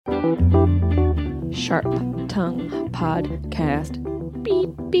Sharp Tongue Podcast. Beep,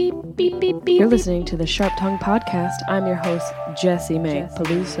 beep, beep, beep, beep. You're listening to the Sharp Tongue Podcast. I'm your host, Jessie Mae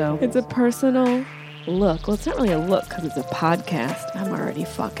Peluso. It's a personal look. Well, it's not really a look because it's a podcast. I'm already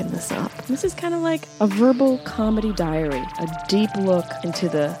fucking this up. This is kind of like a verbal comedy diary, a deep look into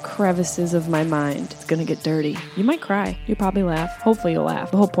the crevices of my mind. It's gonna get dirty. You might cry. You probably laugh. Hopefully you'll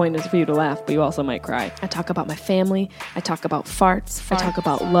laugh. The whole point is for you to laugh, but you also might cry. I talk about my family. I talk about farts. I talk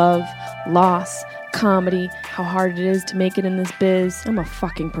about love, loss, comedy, how hard it is to make it in this biz. I'm a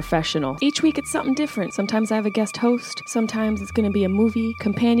fucking professional. Each week it's something different. Sometimes I have a guest host. Sometimes it's going to be a movie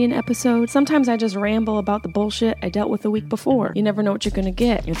companion episode. Sometimes I just ramble about the bullshit I dealt with the week before. You never know what you're going to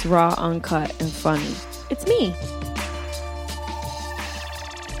get. It's raw, uncut, and funny. It's me.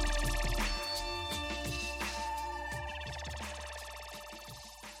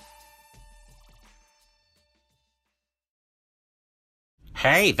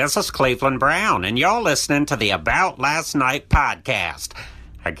 Hey, this is Cleveland Brown, and you're listening to the About Last Night podcast.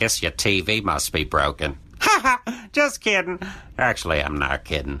 I guess your TV must be broken. Ha ha! Just kidding. Actually, I'm not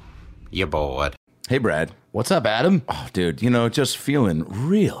kidding. You're bored. Hey, Brad. What's up, Adam? Oh, dude, just feeling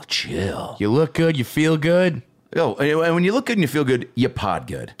real chill. You look good, you feel good. Oh, and when you look good and you feel good, you pod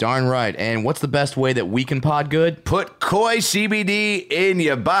good. Darn right. And what's the best way that we can pod good? Put Koi CBD in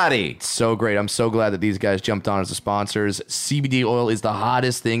your body. So great. I'm so glad that these guys jumped on as the sponsors. CBD oil is the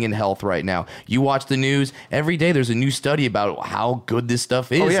hottest thing in health right now. You watch the news, every day there's a new study about how good this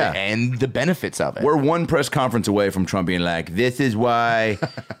stuff is and the benefits of it. We're one press conference away from Trump being like, this is why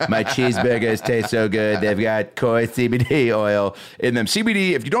my cheeseburgers taste so good. They've got Koi CBD oil in them.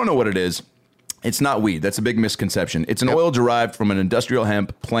 CBD, if you don't know what it is, it's not weed. That's a big misconception. It's an oil derived from an industrial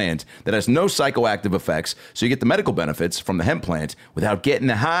hemp plant that has no psychoactive effects, so you get the medical benefits from the hemp plant without getting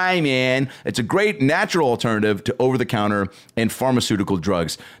high, man. It's a great natural alternative to over-the-counter and pharmaceutical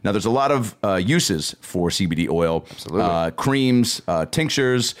drugs. Now, there's a lot of uses for CBD oil. Absolutely. Creams,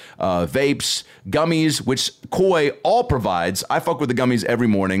 tinctures, vapes, gummies, which Koi all provides. I fuck with the gummies every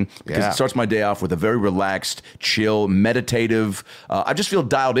morning because it starts my day off with a very relaxed, chill, meditative. I just feel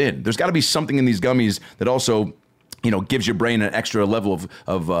dialed in. There's got to be something in these gummies that also, gives your brain an extra level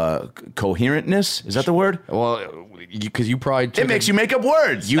of coherentness. Is that the word? Well, because you probably took makes you make up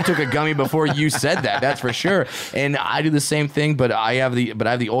words. You took a gummy before you said that. That's for sure. And I do the same thing, but I have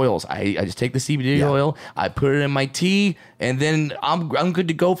the oils. I just take the CBD oil, I put it in my tea, and then I'm good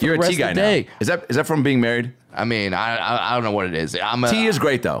to go for the rest of the day. Now. Is that from being married? I mean, I don't know what it is. Tea is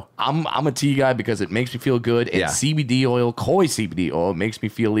great, though. I'm a tea guy because it makes me feel good. And CBD oil, Koi CBD oil, makes me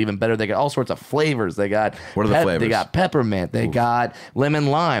feel even better. They got all sorts of flavors. They got what are the flavors? They got peppermint. They got lemon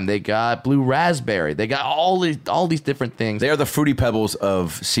lime. They got blue raspberry. They got all these different things. They are the Fruity Pebbles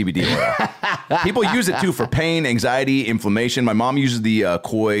of CBD oil. People use it too for pain, anxiety, inflammation. My mom uses the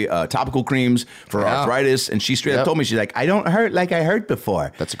Koi topical creams for arthritis, and she straight up told me, she's like, I don't hurt like I hurt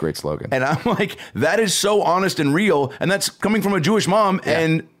before. That's a great slogan. And I'm like, that is so honest and real, and that's coming from a Jewish mom.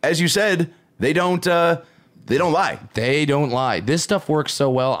 And as you said, they don't lie. They don't lie. This stuff works so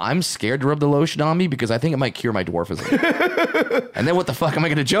well. I'm scared to rub the lotion on me because I think it might cure my dwarfism. And then what the fuck am I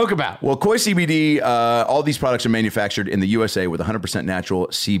going to joke about? Well, Koi CBD, all these products are manufactured in the USA with 100% natural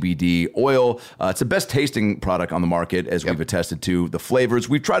CBD oil. It's the best tasting product on the market, as we've attested to. The flavors,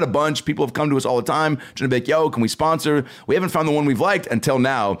 we've tried a bunch. People have come to us all the time trying to be like, yo, can we sponsor? We haven't found the one we've liked until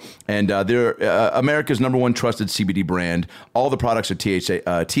now. And they're America's #1 trusted CBD brand. All the products are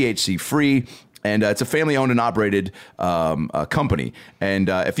THC free. And it's a family-owned and operated company. And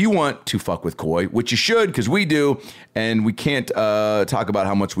if you want to fuck with Koi, which you should, because we do, and we can't talk about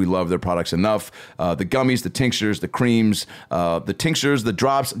how much we love their products enough. The gummies, the tinctures, the creams, the tinctures, the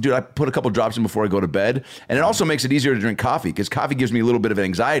drops. Dude, I put a couple drops in before I go to bed. And it also makes it easier to drink coffee, because coffee gives me a little bit of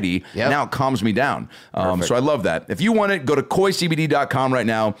anxiety. Yep. Now it calms me down. So I love that. If you want it, go to KoiCBD.com right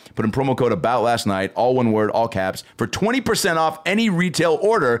now. Put in promo code AboutLastNight, all one word, all caps, for 20% off any retail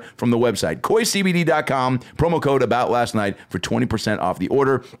order from the website. KoiCBD.com, promo code AboutLastNight for 20% off the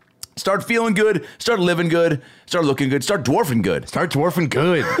order. Start feeling good, start living good, start looking good, start dwarfing good. Start dwarfing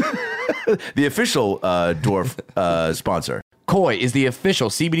good. The official dwarf sponsor. Koi is the official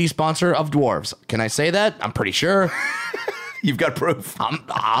CBD sponsor of dwarves. Can I say that? I'm pretty sure. You've got proof. I'm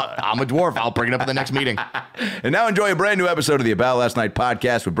a dwarf. I'll bring it up at the next meeting. And now enjoy a brand new episode of the About Last Night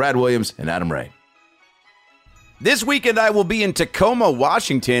podcast with Brad Williams and Adam Ray. This weekend, I will be in Tacoma,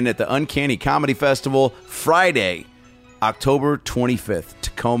 Washington at the Uncanny Comedy Festival, Friday, October 25th,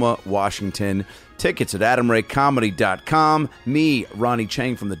 Tacoma, Washington. Tickets at AdamRayComedy.com. Me, Ronnie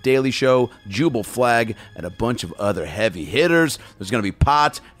Chang from The Daily Show, Jubal Flagg, and a bunch of other heavy hitters. There's going to be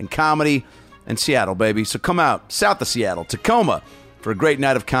pot and comedy and Seattle, baby. So come out, south of Seattle, Tacoma, for a great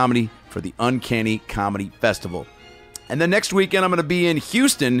night of comedy for the Uncanny Comedy Festival. And then next weekend, I'm going to be in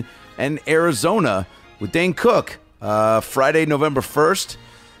Houston and Arizona with Dane Cook. Friday, November 1st,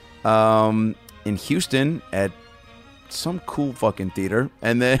 in Houston at some cool fucking theater.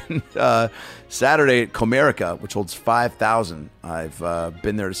 And then Saturday at Comerica, which holds 5,000. I've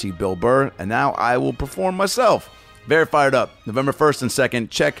been there to see Bill Burr, and now I will perform myself. Very fired up. November 1st and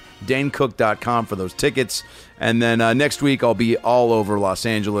 2nd. Check danecook.com for those tickets. And then next week, I'll be all over Los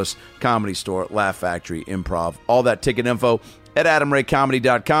Angeles, Comedy Store, Laugh Factory, Improv. All that ticket info at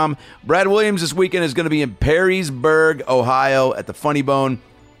adamraycomedy.com. Brad Williams this weekend is going to be in Perrysburg, Ohio at the Funny Bone.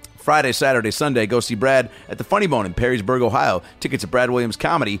 Friday, Saturday, Sunday, go see Brad at the Funny Bone in Perrysburg, Ohio. Tickets at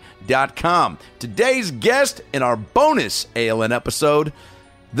bradwilliamscomedy.com. Today's guest in our bonus ALN episode,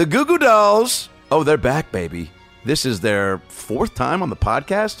 the Goo Goo Dolls. Oh, they're back, baby. This is their 4th time on the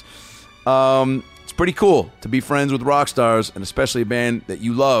podcast. It's pretty cool to be friends with rock stars, and especially a band that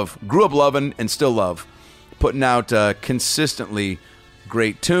you love, grew up loving, and still love. Putting out consistently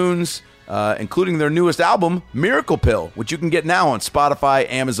great tunes, including their newest album, Miracle Pill, which you can get now on Spotify,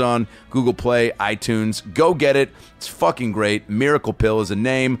 Amazon, Google Play, iTunes. Go get it. It's fucking great. Miracle Pill is the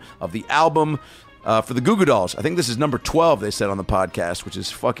name of the album for the Goo Goo Dolls. I think this is number 12, they said on the podcast, which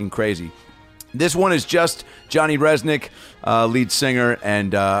is fucking crazy. This one is just Johnny Resnick, lead singer,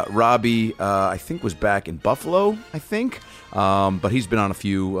 and Robbie, I think, was back in Buffalo, I think. But he's been on a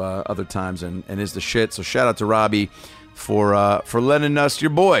few other times and is the shit. So shout out to Robbie for lending us your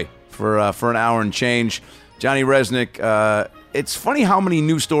boy for an hour and change. Johnny Resnick. It's funny how many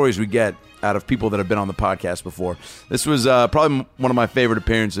new stories we get out of people that have been on the podcast before. This was probably one of my favorite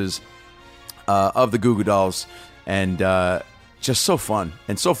appearances of the Goo Goo Dolls, and just so fun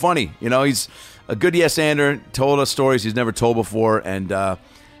and so funny. You know, he's a good yes-ander, told us stories he's never told before, and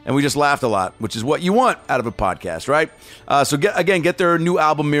we just laughed a lot, which is what you want out of a podcast, right? So get their new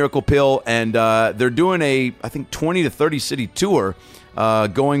album, Miracle Pill, and they're doing a, I think, 20 to 30 city tour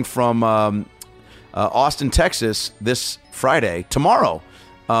going from Austin, Texas this Friday, tomorrow,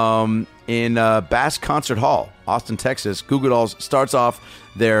 in Bass Concert Hall, Austin, Texas. Goo Goo Dolls starts off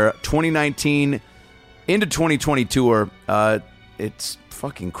their 2019 into 2020 tour. It's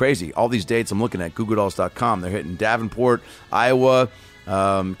fucking crazy. All these dates I'm looking at, googledolls.com. They're hitting Davenport, Iowa,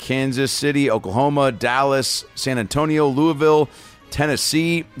 Kansas City, Oklahoma, Dallas, San Antonio, Louisville,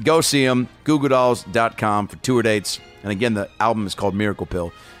 Tennessee. Go see them. googledolls.com for tour dates. And again, the album is called Miracle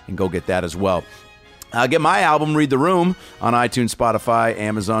Pill, and go get that as well. Get my album, Read the Room, on iTunes, Spotify,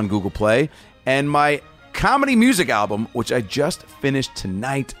 Amazon, Google Play. And my comedy music album, which I just finished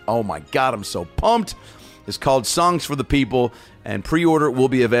tonight. Oh my God, I'm so pumped. It's called Songs for the People, and pre-order will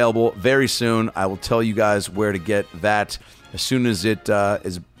be available very soon. I will tell you guys where to get that as soon as it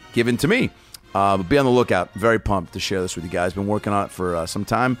is given to me. But be on the lookout. Very pumped to share this with you guys. Been working on it for some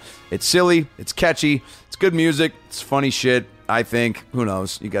time. It's silly. It's catchy. It's good music. It's funny shit, I think. Who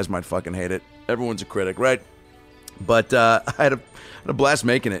knows? You guys might fucking hate it. Everyone's a critic, right? But I had a blast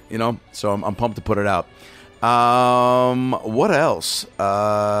making it, you know? So I'm pumped to put it out. What else?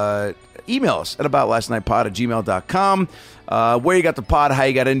 Email us at aboutlastnightpod@gmail.com. Where you got the pod, how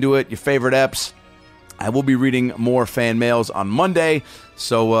you got into it, your favorite eps. I will be reading more fan mails on Monday.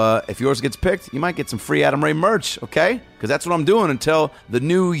 So if yours gets picked, you might get some free Adam Ray merch, okay? Because that's what I'm doing until the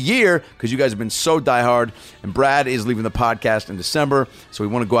new year, because you guys have been so diehard. And Brad is leaving the podcast in December, so we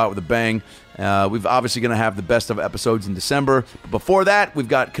want to go out with a bang. We've obviously going to have the best of episodes in December. But before that, we've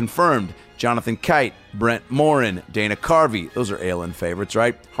got Confirmed, Jonathan Kite, Brent Morin, Dana Carvey. Those are ALN favorites,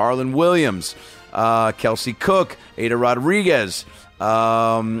 right? Harlan Williams, Kelsey Cook, Ada Rodriguez,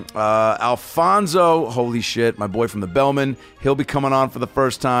 Alfonso, holy shit, my boy from the Bellman. He'll be coming on for the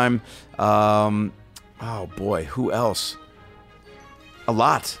first time. Oh boy, who else? A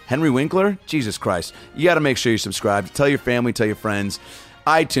lot. Henry Winkler? Jesus Christ. You got to make sure you subscribe. Tell your family, tell your friends.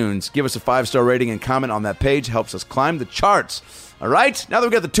 iTunes, give us a 5-star rating and comment on that page. Helps us climb the charts. All right? Now that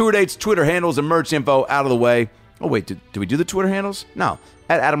we've got the tour dates, Twitter handles, and merch info out of the way. Oh, wait, did we do the Twitter handles? No.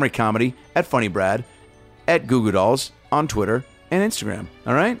 At Adam Ray Comedy, at Funny Brad, at Goo Goo Dolls, on Twitter and Instagram.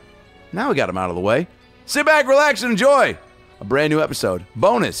 All right? Now we got them out of the way. Sit back, relax, and enjoy a brand new episode,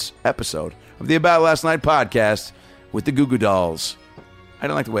 bonus episode of the About Last Night podcast with the Goo Goo Dolls. I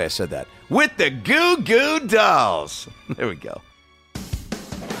don't like the way I said that. With the Goo Goo Dolls. There we go.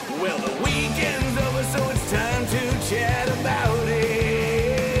 Well, the weekend's over, so it's time to chat about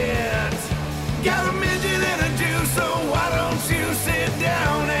it. Got a midget and a Jew, so why don't you sit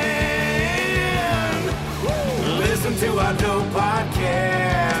down and listen to our dope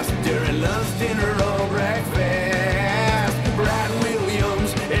podcast during lunch, dinner, or breakfast. Brad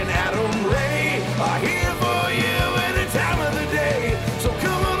Williams and Adam Ray are here for you any time of the day.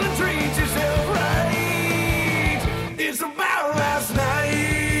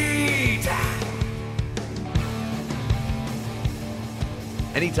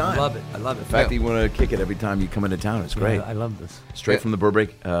 anytime. I love it. I love it. The fact that you want to kick it every time you come into town is great. Yeah, I love this. Straight from the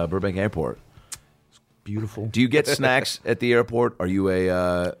Burbank Airport. Beautiful. Do you get snacks at the airport? Are you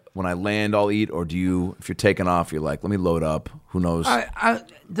when I land, I'll eat, or do you, if you're taking off, you're like, let me load up. Who knows?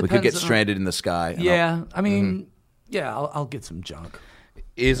 We could get stranded in the sky. Yeah, I mean, I'll get some junk.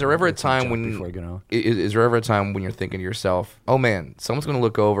 Is there ever a time when before I get on? Is there ever a time when you're thinking to yourself, "Oh man, someone's going to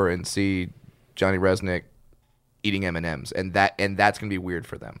look over and see Johnny Resnick eating M&Ms, and that's going to be weird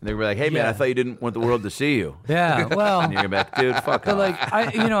for them." And they were like, "Hey man, I thought you didn't want the world to see you." Yeah, well, and you're back, dude. Fuck but off. like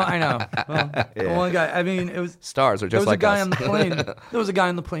I know. Well, one guy. I mean, it was Stars are just like there was a guy us. on the plane. There was a guy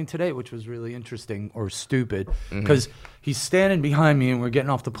on the plane today, which was really interesting or stupid, because he's standing behind me and we're getting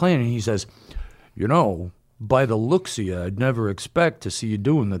off the plane, and he says, by the looks of you, I'd never expect to see you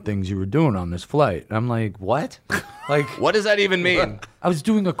doing the things you were doing on this flight. And I'm like, what? Like, What does that even mean? I was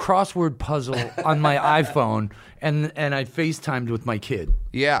doing a crossword puzzle on my iPhone, and I FaceTimed with my kid.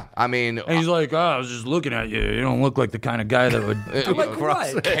 Yeah, I mean, And he's like, I was just looking at you. You don't look like the kind of guy that would... I'm like,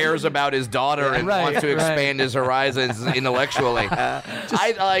 what? cares about his daughter and Right, wants to expand his horizons intellectually.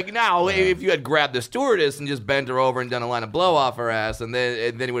 I like now if you had grabbed the stewardess and just bent her over and done a line of blow off her ass, and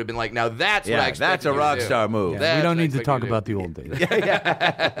then he would have been like, now that's what I expected. that's a you to rock do. star move. Yeah, we don't need to That's talk what I about the old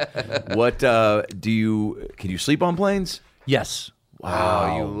days. What can you sleep on planes? Yes.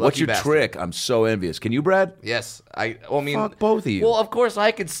 Wow, you lucky What's your bastard. trick? I'm so envious. Can you, Brad? Yes, I mean, Fuck both of you. Well, of course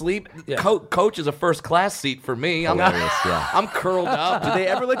I could sleep. Coach is a first class seat for me. I'm curled up. Did they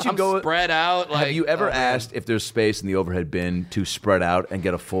ever let you I'm go spread out? Like, Have you ever asked if there's space in the overhead bin to spread out and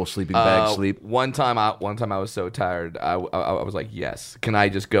get a full sleeping bag sleep? One time I was so tired. I was like, yes. Can I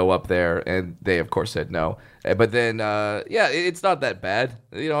just go up there? And they of course said no. But then, it's not that bad.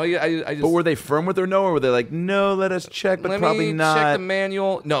 I just. But were they firm with their no, or were they like, no, let us check, but Let probably me not? check the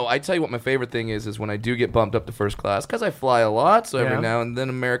manual. No, I tell you what my favorite thing is when I do get bumped up to first class, because I fly a lot, so every now and then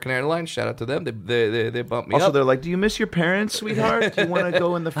American Airlines, shout out to them, they bump me Also, up. they're like, do you miss your parents, sweetheart? Do you want to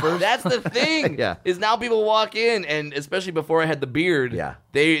go in the first? That's the thing. Yeah. Is now people walk in, and especially before I had the beard, Yeah.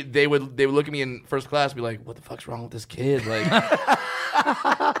 they would look at me in first class and be like, what the fuck's wrong with this kid? Like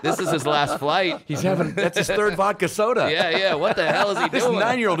this is his last flight. That's his third vodka soda. Yeah. What the hell is he This doing?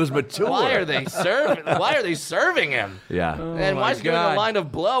 9-year-old is mature. Why are they serving him? Yeah. And why is he doing a line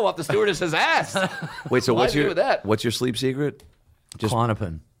of blow off the stewardess's ass? Wait, so Why what's do you your do that? what's your sleep secret?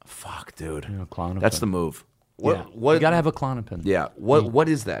 Klonopin. Fuck, dude. Klonopin. That's the move. What? You gotta have a Klonopin. Yeah. What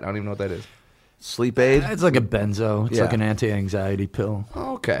is that? I don't even know what that is. Sleep aid? It's like a benzo. It's Yeah. like an anti-anxiety pill.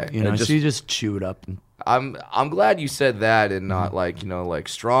 Okay. So you just chew it up. And, I'm glad you said that and not like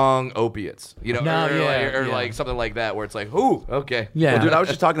strong opiates. Like something like that where it's like, ooh, okay. yeah. Well, dude, I was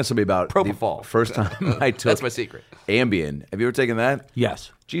just talking to somebody about Propofol. the first time I took That's my secret. Ambien. Have you ever taken that?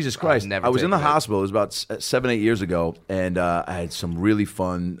 Yes. Jesus Christ. never I was in the taken it. hospital. It was about 7-8 years ago, and I had some really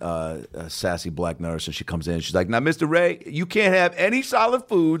fun, sassy black nurse, and she comes in. She's like, now, Mr. Ray, you can't have any solid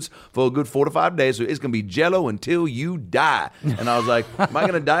foods for a good 4 to 5 days, so it's going to be Jell-O until you die. And I was like, am I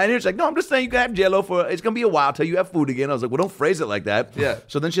going to die in here? She's like, no, I'm just saying you can have Jell-O it's going to be a while till you have food again. I was like, well, don't phrase it like that. Yeah.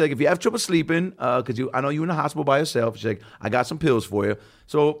 So then she's like, if you have trouble sleeping, because I know you're in the hospital by yourself, she's like, I got some pills for you.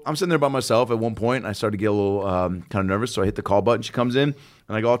 So I'm sitting there by myself at one point, and I started to get a little kind of nervous, so I hit the call button. She comes in,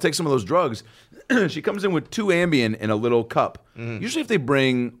 and I go, I'll take some of those drugs. She comes in with 2 Ambien in a little cup. Usually if they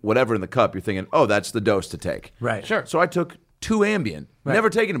bring whatever in the cup, you're thinking, oh, that's the dose to take. Right. Sure. So I took 2 Ambien. Never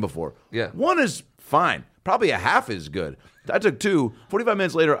taken it before. Yeah. One is fine. Probably a half is good. I took 2. 45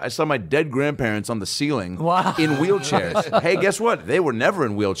 minutes later, I saw my dead grandparents on the ceiling in wheelchairs. Hey, guess what? They were never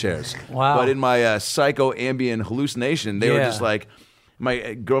in wheelchairs. Wow. But in my psycho Ambien hallucination, they were just like,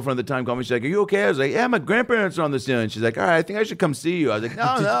 my girlfriend at the time called me. She's like, are you okay? I was like, yeah, my grandparents are on the ceiling. She's like, all right, I think I should come see you. I was like,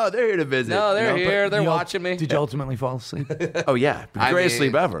 no, they're here to visit. No, they're You know? here. They're You ul- watching me. Did you ultimately fall asleep? Oh, yeah. I Greatest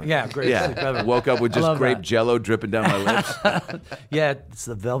mean- sleep ever. Yeah, greatest sleep ever. Woke up with I just love grape that. Jell-O dripping down my lips. Yeah, it's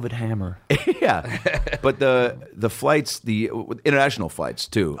the Velvet Hammer. Yeah, but the flights, the international flights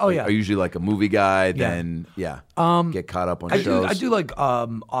too. Oh, yeah. are usually like a movie guy. Then get caught up on I shows. do like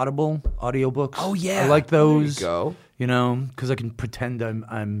Audible audiobooks. Oh, yeah. I like those. Go. Because I can pretend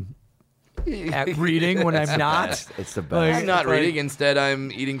I'm at reading when I'm not. It's the best. Like, I'm not it's like- reading. Instead,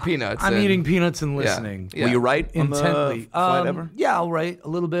 I'm eating peanuts. I'm and- eating peanuts and listening. Yeah. Will you write on Intently. the flight ever? Yeah, I'll write a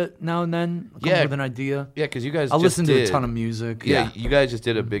little bit now and then. I'll come Yeah. up with an idea. Yeah, because you guys I'll just listen to a did- ton of music. Yeah, you guys just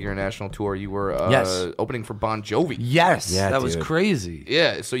did a big international tour. You were Yes. opening for Bon Jovi. Yes. Yeah, that was dude. crazy.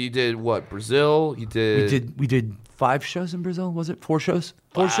 Yeah, so you did what? Brazil? You did. We did 5 shows in Brazil. Was it 4 shows?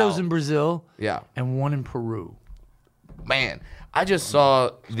 4 shows in Brazil. Yeah. And 1 in Peru. Man, I just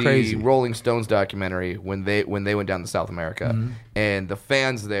saw the crazy. Rolling Stones documentary when they went down to South America, and the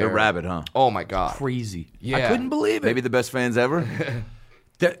fans there. They're rabid, huh? Oh my god. Crazy. I Yeah. couldn't believe it. Maybe the best fans ever.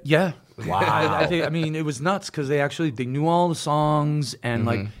 Yeah. Wow. I mean, it was nuts because they knew all the songs and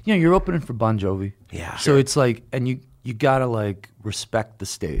like, you're opening for Bon Jovi. Yeah. So it's like, and you gotta like respect the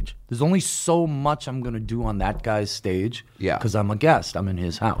stage. There's only so much I'm gonna do on that guy's stage. Yeah. Because I'm a guest. I'm in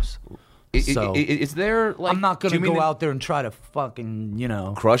his house. So Is there like? I'm not gonna go out there and try to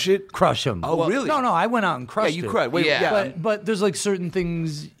fucking Crush it? crush him. Oh, really? No, I went out and crushed you it. crushed. Wait, Yeah. But there's like certain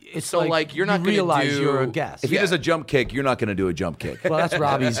things. It's So, like, you're not you gonna realize do- you're a guest. If he does a jump kick, you're not going to do a jump kick. Well, that's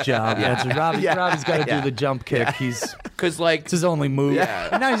Robbie's job. That's Robbie's got to do the jump kick. Because like It's his only move. Yeah.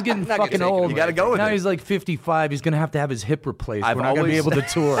 And now he's getting gonna fucking take it. old. You gotta go with now it. he's like 55. He's going to have his hip replaced. I've We're not going to be always- able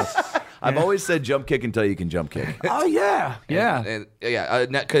to tour. I've always said jump kick until you can jump kick. Oh, yeah. Yeah.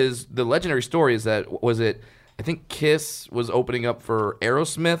 because the legendary story is that I think Kiss was opening up for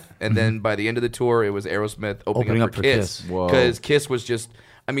Aerosmith, and then by the end of the tour, it was Aerosmith opening up for Kiss. Whoa. Because Kiss was just,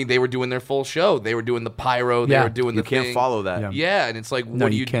 I mean, they were doing their full show. They were doing the pyro. They Yeah. were doing You the can't thing. follow that. Yeah, and it's like, No, what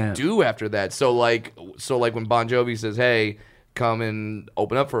do you you can't. do after that? So like when Bon Jovi says, "Hey, come and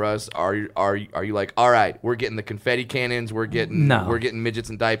open up for us," are you like, all right, we're getting the confetti cannons, we're getting midgets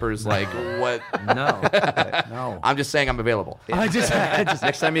in diapers, like what? No. I'm just saying I'm available. I just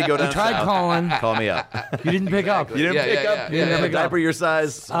Next time you go down tried south, calling. call me up. You didn't pick up. You didn't Yeah, pick yeah, up? yeah, You yeah, didn't have yeah. a diaper your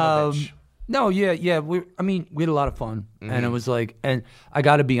size? Son of a bitch. No, yeah. We had a lot of fun, and it was like, and I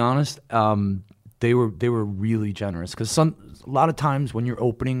got to be honest, they were really generous because a lot of times when you're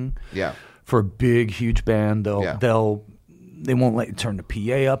opening, Yeah. for a big, huge band, they won't let you turn the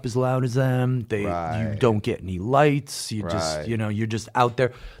PA up as loud as them. You don't get any lights. You just, you're just out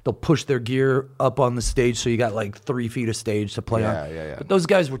there. They'll push their gear up on the stage, so you got like 3 feet of stage to play on. Yeah. But those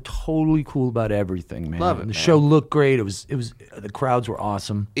guys were totally cool about everything, man. Love it, The man. show looked great. It was the crowds were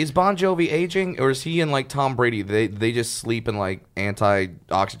awesome. Is Bon Jovi aging, or is he in like Tom Brady? They just sleep in like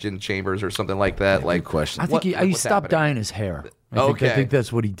anti-oxygen chambers or something like that. Like, good question. I think he what's stopped happening? dyeing his hair. I Okay. think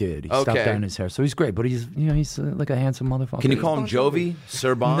that's what he did. He stopped Okay. dyeing his hair, so he's great. But he's like a handsome motherfucker. Can you call him Jovi?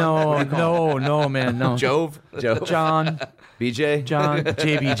 Sir Bon? No, man, no. Jove? John, BJ? John,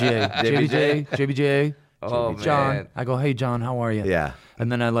 JBJ. Oh, John. man. I go, hey, John, how are you? Yeah. And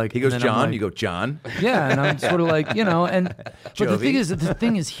then I like. He goes, and then I'm John. like- You go, John. Yeah, and I'm sort of like, and but the Jovi.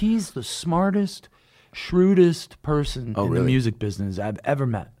 thing is, he's the smartest, shrewdest person in the really? music business I've ever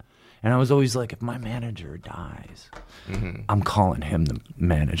met. And I was always like, if my manager dies, I'm calling him to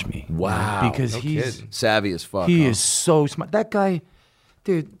manage me. Wow. Because No he's kidding. Savvy as fuck. he huh? is so smart. That guy,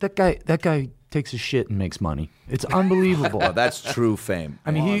 dude, that guy takes a shit and makes money. It's unbelievable. Oh, that's true fame.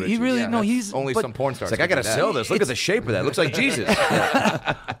 I mean, he really Yeah, that's he's only but- some porn stars. It's like, I got to can do that. sell this. Look at the shape of that. It looks like Jesus.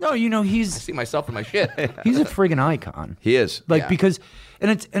 No, he's See myself in my shit. he's a friggin' icon. He is. Like Yeah. because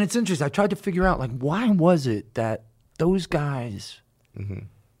and it's interesting. I tried to figure out like why was it that those guys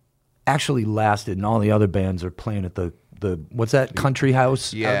actually lasted and all the other bands are playing at the what's that country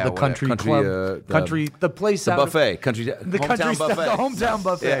house? Yeah, the whatever. country Country, club, the place The out of- buffet. Country, the hometown country stuff, buffet. the hometown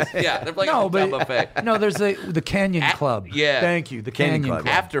buffet. Yeah, they're playing No, a hometown but buffet. no, there's the Canyon Club. yeah. Thank you, the Canyon Canyon Club.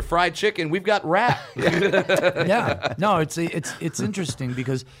 Club. After fried chicken, we've got rap. Yeah, no, it's interesting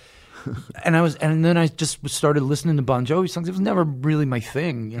because, and then I just started listening to Bon Jovi songs. It was never really my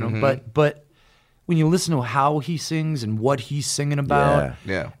thing, but when you listen to how he sings and what he's singing about,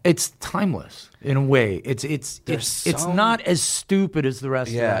 Yeah. it's timeless in a way. It's some- not as stupid as the rest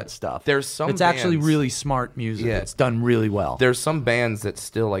Yeah, of that stuff. there's some It's actually bands- really smart music. Yeah. It's done really well. There's some bands that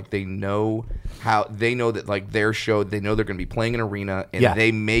still like they know that like their show, they know they're going to be playing an arena, and Yeah.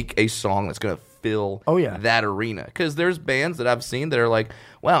 they make a song that's going to fill that arena. Because there's bands that I've seen that are like,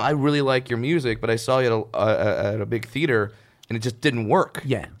 wow, I really like your music, but I saw you at a big theater and it just didn't work.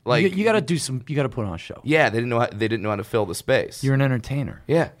 Yeah, like you got to you got to put on a show. Yeah, they didn't know how to fill the space. You're an entertainer.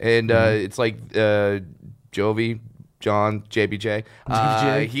 Yeah, and it's like Jovi, John, JBJ.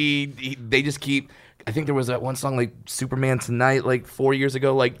 They just keep. I think there was that one song like Superman Tonight, like 4 years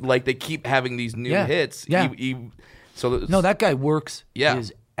ago. Like they keep having these new hits. Yeah. So that guy works Yeah.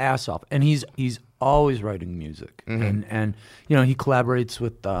 his ass off, and he's always writing music, and he collaborates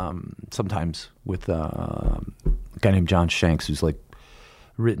with sometimes with a guy named John Shanks, who's like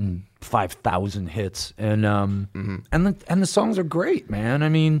written 5,000 hits, and the songs are great, man. I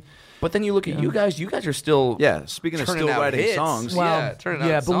mean, But then you look at you guys. You guys are still Yeah, speaking of turning still out writing hits. songs. Well, turning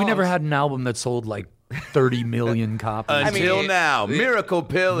out but we never songs. had an album that sold like 30 million copies. Until now, Miracle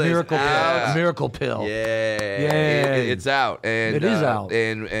Pill is Miracle out. Pill. Miracle Pill. Yeah. It's out, and It is out.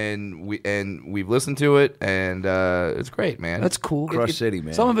 and we've listened to it, and it's great, man. That's cool. Crush City,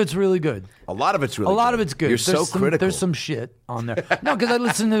 man. Some of it's really good. A lot of it's really A lot good. of it's good. You're There's so some, critical. There's some shit on there. No, because I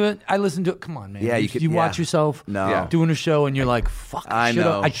listen to it. Come on, man. Yeah, you watch yourself doing a show, and you're like, fuck. I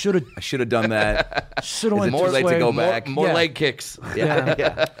know. I should have. I should have done that. Should have Is went it too this late to way. go back? More Yeah. leg kicks.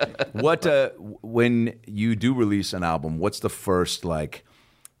 Yeah. What when you do release an album, what's the first like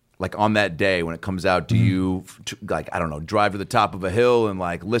on that day when it comes out, do you like, I don't know, drive to the top of a hill and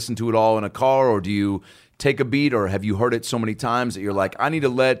like listen to it all in a car, or do you take a beat, or have you heard it so many times that you're like, I want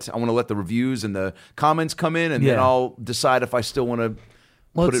to let the reviews and the comments come in, and then Yeah. I'll decide if I still want to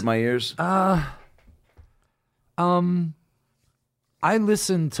put it in my ears? I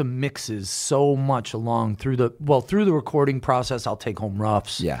listen to mixes so much through the recording process. I'll take home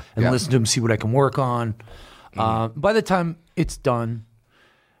roughs, and listen to them, see what I can work on. By the time it's done,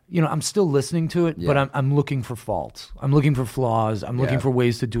 I'm still listening to it, but I'm looking for faults. I'm looking for flaws. I'm looking for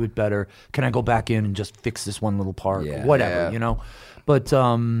ways to do it better. Can I go back in and just fix this one little part? Yeah. Whatever, But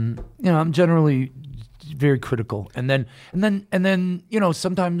I'm generally very critical, and then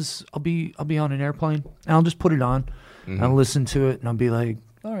sometimes I'll be on an airplane and I'll just put it on. And I'll listen to it and I'll be like,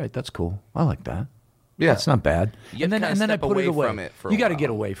 all right, that's cool. I like that. Yeah. It's not bad. You And have then to I step put it away away. from it for a You got to while. get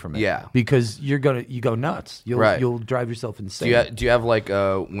away from it. Yeah. Because you go nuts. You'll drive yourself insane. Do you have like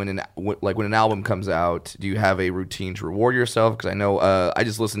when an album comes out, do you have a routine to reward yourself? Because I know I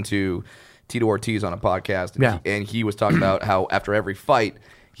just listened to Tito Ortiz on a podcast, and he was talking about how after every fight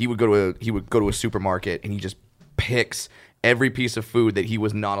he would go to a supermarket and he just picks every piece of food that he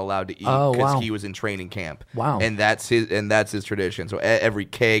was not allowed to eat because he was in training camp. Wow. And that's his tradition. So every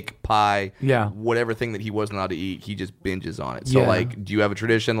cake, pie, whatever thing that he wasn't allowed to eat, he just binges on it. So like, do you have a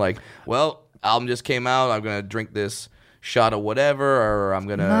tradition like, well, album just came out, I'm gonna drink this shot of whatever, or I'm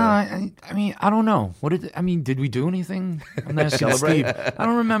gonna. No, I mean, I don't know. Did we do anything? I'm asking Steve. I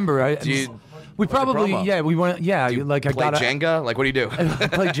don't remember. We probably, we went, like I play got Jenga. Like, what do you do?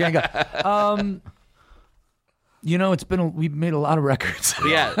 play Jenga. We've made a lot of records.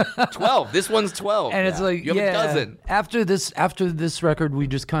 12. This one's 12. And it's like, you have a dozen. After this record, we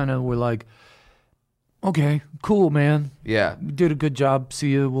just kind of were like, okay, cool, man. Yeah. You did a good job. See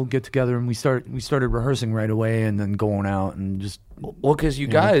you. We'll get together. And we started rehearsing right away, and then going out and just. Well, because you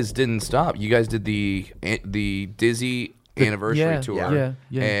guys didn't stop. You guys did the Dizzy anniversary tour.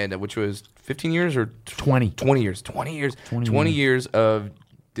 Yeah. And which was 15 years or 20. 20 years. 20 years of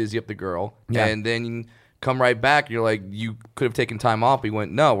Dizzy Up the Girl. Yeah. And then come right back. You're like, you could have taken time off. But you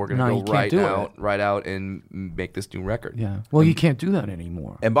went, no, we're going to go right out and make this new record. Yeah. Well, you can't do that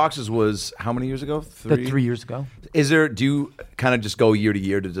anymore. And Boxes was how many years ago? 3 years ago. Do you kind of just go year to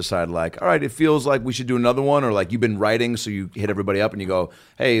year to decide like, all right, it feels like we should do another one, or like you've been writing, so you hit everybody up and you go,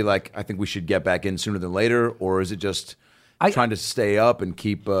 hey, like I think we should get back in sooner than later, or is it just trying to stay up and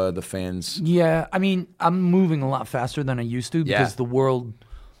keep the fans? Yeah, I mean, I'm moving a lot faster than I used to because the world,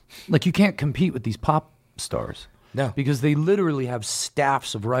 like, you can't compete with these pop stars. No. Because they literally have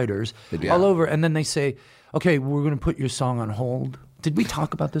staffs of writers all over, and then they say, okay, we're going to put your song on hold. Did we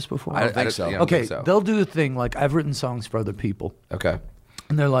talk about this before? I don't think so. Okay, they'll do a thing like, I've written songs for other people. Okay.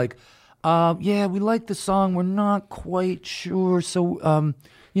 And they're like, yeah, we like the song. We're not quite sure. So,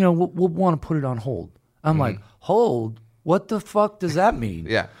 we'll want to put it on hold. I'm like, hold? What the fuck does that mean?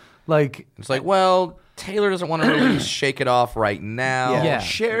 Yeah. Like, it's like, well, Taylor doesn't want to really shake it off right now. Yeah.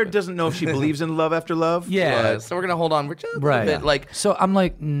 Cher doesn't know if she believes in love after love. Yeah. So we're going to hold on for just a little right. bit. Like, so I'm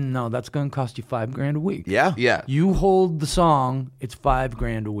like, no, that's going to cost you $5,000 a week. Yeah. Yeah. You hold the song, it's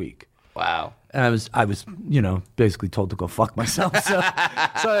 $5,000 a week. Wow. And I was, basically told to go fuck myself. So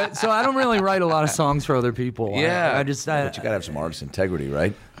I don't really write a lot of songs for other people. Yeah. But you got to have some artist integrity,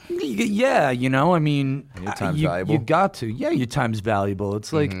 right? Yeah, I mean, your time's valuable. You got to. Yeah, your time's valuable.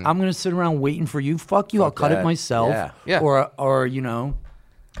 It's like, I'm going to sit around waiting for you. Fuck you. I'll cut it myself. Yeah. Yeah. Or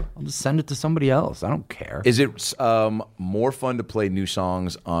I'll just send it to somebody else. I don't care. Is it more fun to play new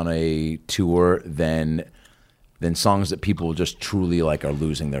songs on a tour than songs that people just truly like are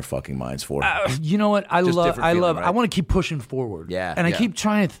losing their fucking minds for? You know what? I different feeling, right? I want to keep pushing forward. Yeah. And I keep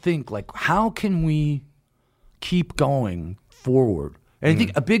trying to think, like, how can we keep going forward? And I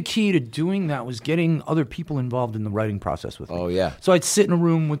think a big key to doing that was getting other people involved in the writing process with me. Oh, yeah. So I'd sit in a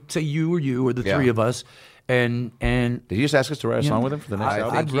room with, say, you or the three of us, and did he just ask us to write a song with him for the next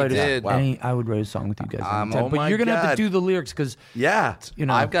album? I'd write did. I would write a song with you guys. oh but my you're gonna have God. to do the lyrics because Yeah.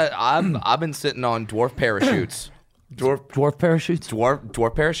 I've been sitting on dwarf parachutes Dwarf Parachutes.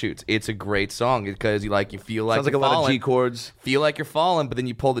 Dwarf Parachutes. It's a great song because you feel like Sounds like you're a lot of falling. G chords. Feel like you're falling, but then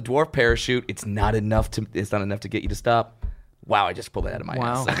you pull the dwarf parachute. It's not enough to get you to stop. Wow, I just pulled that out of my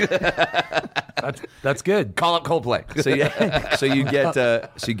ass. That's good. Call up Coldplay. So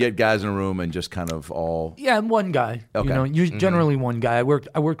you get guys in a room and just kind of all. Yeah, and one guy. Okay. Generally one guy. I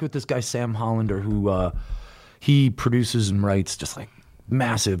worked with this guy Sam Hollander who he produces and writes just like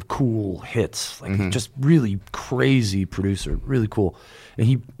massive, cool hits, like just really crazy producer, really cool.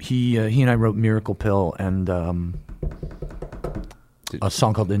 And he and I wrote Miracle Pill and a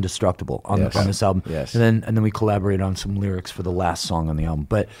song called Indestructible on this album. Yes. And then we collaborated on some lyrics for the last song on the album.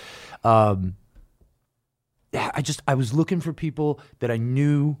 But I was looking for people that I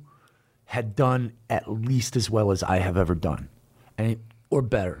knew had done at least as well as I have ever done, or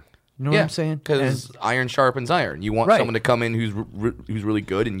better. You know what I'm saying? Because iron sharpens iron. You want Right. someone to come in who's really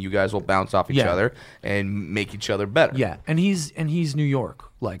good, and you guys will bounce off each other and make each other better. Yeah, and he's New York,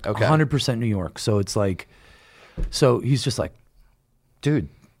 like Okay. 100% New York. So it's like, he's just like, dude,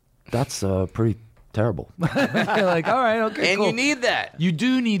 that's pretty terrible. Like, all right, okay, And cool. you need that. You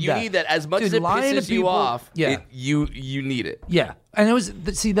do need that. You need that as much Dude, as it lying to pisses you people- off. Yeah. You need it. Yeah, and it was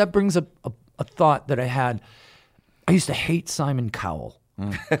that brings up a thought that I had. I used to hate Simon Cowell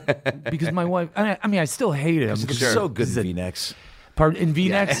because my wife. I mean, I still hate him. It's so good in V-necks. In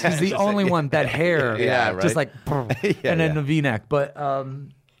V-necks, he's the only one. That hair, Yeah, right. just like, and then the V-neck. But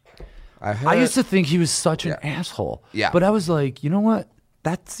I used to think he was such an asshole. Yeah. But I was like, you know what?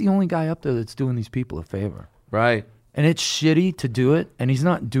 That's the only guy up there that's doing these people a favor. Right. And it's shitty to do it, and he's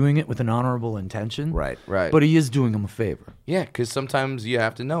not doing it with an honorable intention. Right. But he is doing them a favor. Yeah, because sometimes you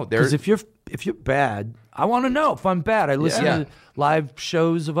have to know. Because if you're bad, I want to know if I'm bad. I listen to live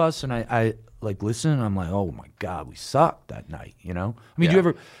shows of us, and I like listen, and I'm like, oh my god, we sucked that night. You know? I mean,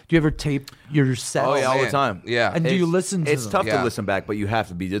 do you ever tape your set? Oh yeah, all the man. time. Yeah. And do you listen to It's them? tough Yeah. to listen back, but you have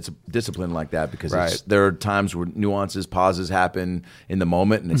to be disciplined like that because Right. there are times where nuances, pauses happen in the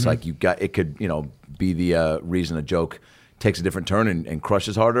moment, and it's like it could be the reason a joke takes a different turn and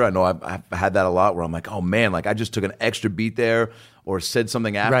crushes harder. I know I've had that a lot where I'm like, oh man, like I just took an extra beat there or said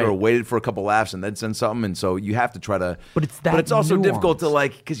something after Right. or waited for a couple laughs and then said something. And so you have to try to, But it's also nuance. difficult to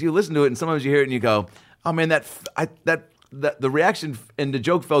because you listen to it and sometimes you hear it and you go, oh man, the reaction and the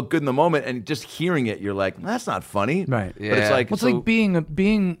joke felt good in the moment, and just hearing it, you're like, that's not funny. Right. But it's like, Well, it's like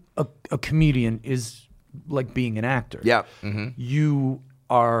being a comedian is like being an actor. yeah. You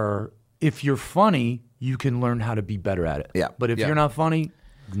are, if you're funny, you can learn how to be better at it. Yeah. But if Yeah. you're not funny,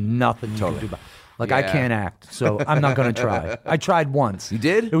 nothing you can do about it. Like, I Yeah. can't act, so I'm not going to try. I tried once. You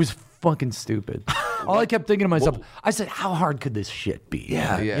did? It was fucking stupid. All I kept thinking to myself, I said, how hard could this shit be?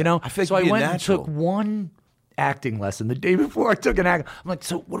 Yeah. Yeah. You know? I feel like so you'd I be went natural. and took one acting lesson the day before I took an act. I'm like,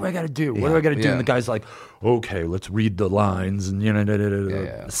 so what do I got to do? What do I got to do? Yeah. And the guy's like, okay, let's read the lines and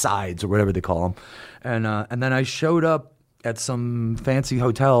the sides or whatever they call them. And then I showed up at some fancy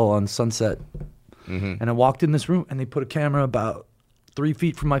hotel on Sunset, and I walked in this room, and they put a camera about 3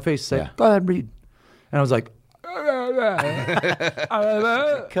 feet from my face, say, go ahead, read. And I was like,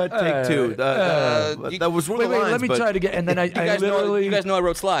 Cut, take two. That was one of the lines, let me but try to get. And then I You guys know I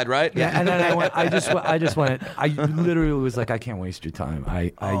wrote Slide, right? Yeah, and then I just went. I literally was like, I can't waste your time.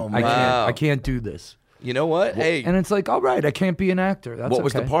 wow. I can't do this. You know what? Hey, And it's like, all right, I can't be an actor. That's What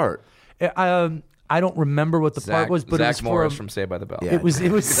was the okay. part? I don't remember what the part was, but Zach it was for Morris from Saved by the Bell. Yeah. it was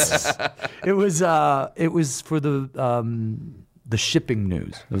for the shipping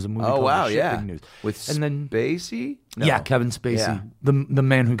news. There was a movie Oh called wow, The yeah. Shipping News. With and then Spacey? No. yeah, Kevin Spacey, Yeah. the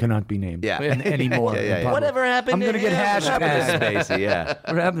man who cannot be named Yeah. anymore. Yeah, yeah, in yeah. public. Whatever happened I'm to gonna get him? hashtag. Spacey, yeah.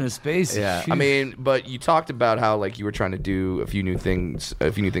 What happened to Spacey? Yeah. I mean, but you talked about how like you were trying to do a few new things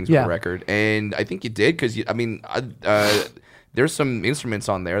with Yeah. the record, and I think you did because there's some instruments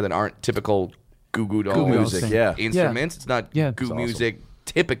on there that aren't typical Goo Goo Dolls music, yeah. instruments. It's not Yeah. Goo It's music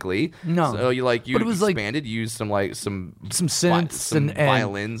typically. No. So you But it was like- expanded, used some synths some and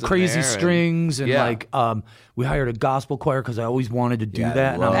violins, in crazy there strings and yeah. like we hired a gospel choir because I always wanted to do Yeah, I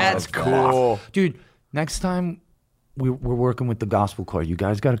that. And I'm love like, That's that. cool. dude. Next time we're working with the gospel choir, you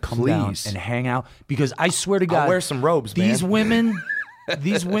guys got to come down Please. and hang out because I swear to God, wear some robes, man. These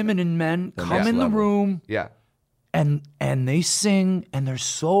women and men come next in the level. room Yeah. and they sing and they're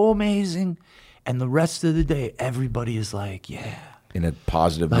so amazing, and the rest of the day everybody is like, yeah. In a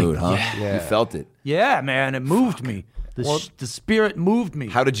positive mood, huh? yeah. You felt it. Yeah, man, it moved me. The spirit moved me.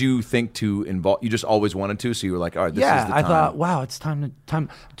 How did you think to involve? You just always wanted to, so you were like, all right, this yeah, is the I time. thought, wow, it's time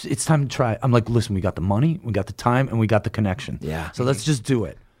to try. I'm like, listen, we got the money, we got the time, and we got the connection. Yeah. So let's just do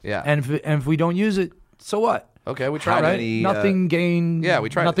it. Yeah. And if we don't use it, so what? Okay, we tried. Right? many, Nothing gained. yeah, we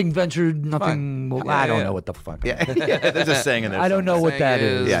tried Nothing ventured. Nothing. Well, I don't know what the fuck. Yeah, there's a saying in there. I don't know what that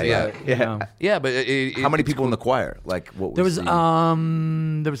Saying is. is, Yeah. but, you know. Yeah, but How many people in the choir? Like, what There was was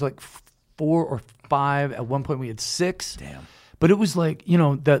the, there was like 4 or 5. At one point, we had 6. Damn. But it was like, you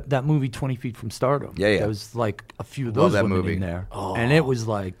know, that movie 20 Feet from Stardom. Yeah. There was like a few of Love those that women movie. in there, and it was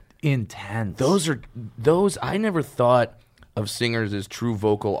like intense. Those I never thought of singers as true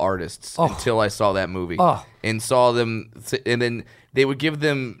vocal artists until I saw that movie and saw them, and then they would give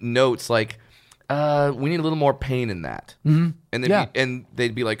them notes like, "We need a little more pain in that," and then and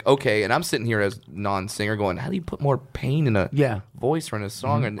they'd be like, "Okay," and I'm sitting here as non-singer going, "How do you put more pain in a voice or in a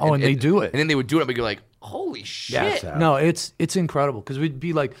song?" And they do it, and then they would do it, and we'd be like, "Holy shit!" No, it's incredible because we'd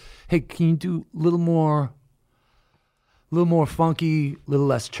be like, "Hey, can you do a little more funky, a little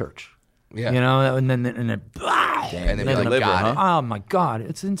less church?" Yeah. You know, and then and then you be like, deliver, "Got huh? oh my God,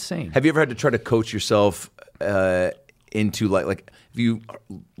 it's insane. Have you ever had to try to coach yourself into like if you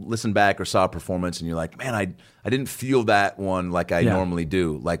listen back or saw a performance and you're like, man, I didn't feel that one like I normally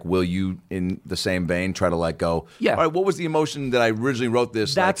do. Like, will you in the same vein try to like go, Yeah. all right, what was the emotion that I originally wrote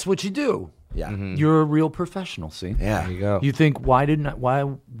this? That's what you do. Yeah. You're a real professional. See, Yeah. There you go. You think, why wasn't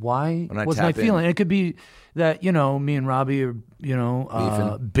I tap in. feeling? It could be that, you know, me and Robbie are, you know,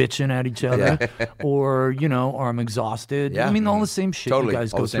 bitching at each other, or, you know, or I'm exhausted. Yeah. I mean, all the same shit Totally. you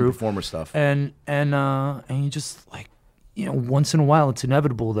guys All go the same through. performer stuff. And you just like, you know, once in a while, it's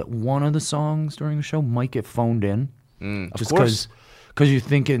inevitable that one of the songs during the show might get phoned in, just course. because you're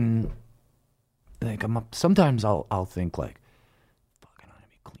thinking, like, sometimes I'll think like, fucking, I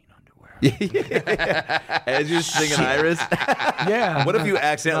need clean underwear. As you're singing Iris. Yeah. What if you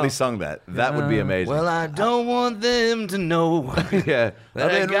accidentally sung that? That would be amazing. Well, I don't want them to know yeah.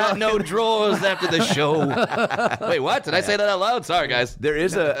 that I got no drawers after the show. Wait, what? Did I say that out loud? Sorry, guys. There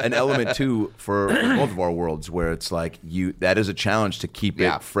is an element too for both of our worlds where it's like that is a challenge to keep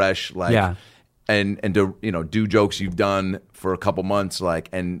it fresh, like and to, you know, do jokes you've done for a couple months, like,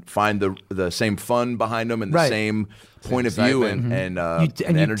 and find the same fun behind them and the same point of view and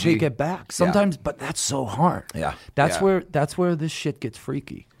energy. You take it back sometimes, but that's so hard. Yeah. That's where this shit gets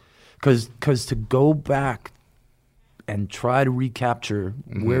freaky, because to go back and try to recapture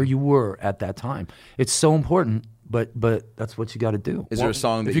where you were at that time, it's so important. But that's what you got to do. Is there a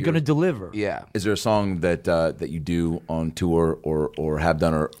song that if you're going to deliver? Yeah. Is there a song that you do on tour or have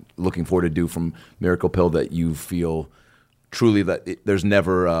done or looking forward to do from Miracle Pill that you feel truly that there's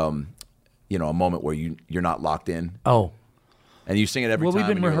never you know, a moment where you're not locked in? Oh, and you sing it every time. Well, we've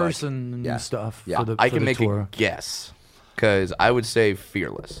been and you're rehearsing and stuff. Yeah. For the, I for can the make tour. a guess because I would say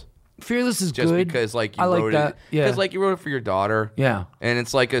Fearless. Fearless is Just good. because, like, you I like wrote that. it. Yeah. Because, like, you wrote it for your daughter. Yeah. And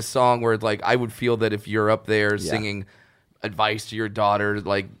it's like a song where, like, I would feel that if you're up there singing advice to your daughter,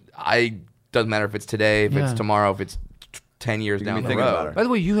 like, doesn't matter if it's today, if it's tomorrow, if it's 10 years down be the thinking about road. it. By the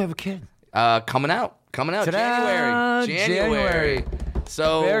way, you have a kid. Coming out, Ta-da! January.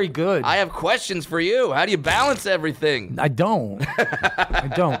 So Very good. I have questions for you. How do you balance everything? I don't.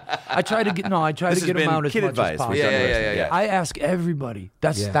 I try to get This has them been out as kid much advice. as possible. We've done the rest of it. Yeah. I ask everybody.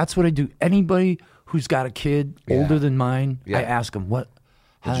 That's what I do. Anybody who's got a kid older than mine, I ask them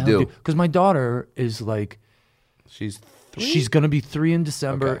how you do? Because my daughter is like, She's 3? she's gonna be 3 in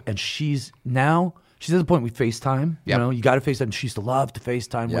December, and she's at the point we FaceTime. You Yep. know, you got to FaceTime. She used to love to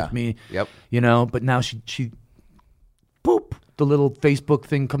FaceTime with me. Yep. You know, but now she boop, the little Facebook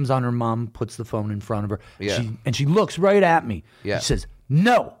thing comes on. Her mom puts the phone in front of her. Yeah. She looks right at me. Yeah. She says,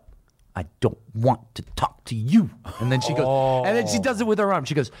 "No, I don't want to talk to you." And then she goes, and then she does it with her arm.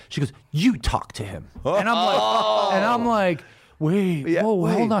 She goes, "You talk to him." And I'm like, wait,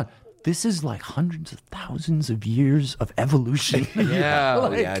 hold on. This is like hundreds of thousands of years of evolution. Yeah.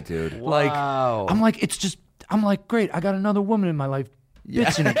 Yeah, dude. Like, Wow. I'm like, great, I got another woman in my life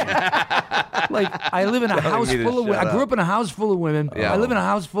bitching at me. Like, I live in a house me to full of women. shut I grew up. up in a house full of women. Yeah. I live in a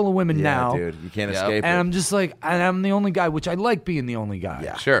house full of women Yeah, now. dude. You can't Yep. escape And it. I'm just like, and I'm the only guy, which I like being the only guy.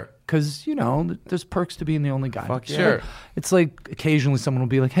 Yeah. Sure. Because, you know, there's perks to being the only guy. Fuck yeah. Sure. It's like occasionally someone will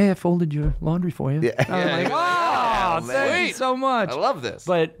be like, "Hey, I folded your laundry for you." Yeah. I'm like, "Oh, thank you Sweet. so much." I love this.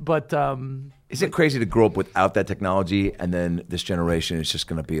 But Is it crazy to grow up without that technology, and then this generation is just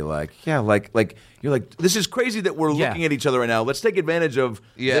going to be like, like you're like, this is crazy that we're looking at each other right now. Let's take advantage of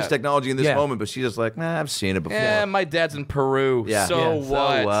this technology in this moment. But she's just like, nah, I've seen it before. Yeah, my dad's in Peru. Yeah. So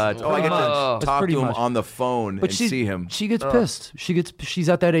Yeah. what? Oh, I get to That's talk pretty to him much. on the phone and see him. She gets pissed. She's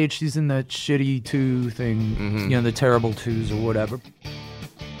at that age. She's in that shitty 2 thing, you know, the terrible 2s or whatever.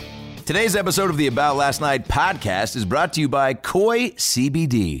 Today's episode of the About Last Night podcast is brought to you by Koi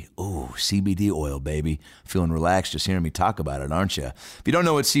CBD. Ooh, CBD oil, baby. Feeling relaxed just hearing me talk about it, aren't you? If you don't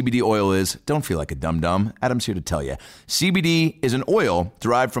know what CBD oil is, don't feel like a dum-dum. Adam's here to tell you. CBD is an oil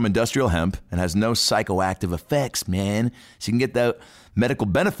derived from industrial hemp and has no psychoactive effects, man. So you can get the medical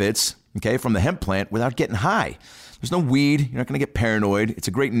benefits, okay, from the hemp plant without getting high. There's no weed. You're not going to get paranoid. It's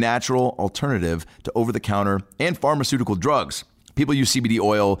a great natural alternative to over-the-counter and pharmaceutical drugs. People use CBD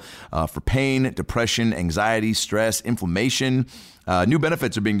oil for pain, depression, anxiety, stress, inflammation. New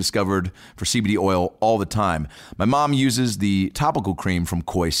benefits are being discovered for CBD oil all the time. My mom uses the topical cream from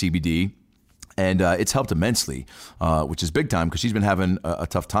Koi CBD, and it's helped immensely, which is big time because she's been having a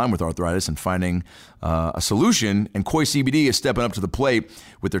tough time with arthritis and finding a solution. And Koi CBD is stepping up to the plate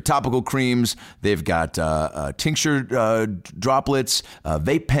with their topical creams. They've got tincture droplets,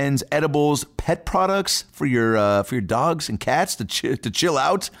 vape pens, edibles, pet products for your dogs and cats to chill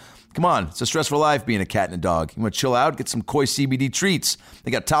out. Come on, it's a stressful life being a cat and a dog. You want to chill out? Get some Koi CBD treats.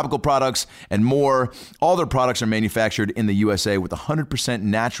 They got topical products and more. All their products are manufactured in the USA with 100%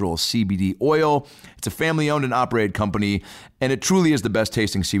 natural CBD oil. It's a family-owned and operated company, and it truly is the best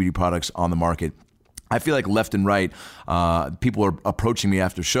tasting CBD products on the market. I feel like left and right, people are approaching me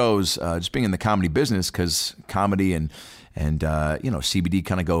after shows, just being in the comedy business, because comedy and CBD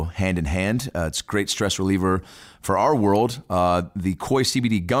kind of go hand in hand. It's a great stress reliever for our world. The Koi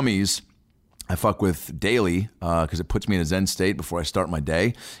CBD gummies I fuck with daily because it puts me in a zen state before I start my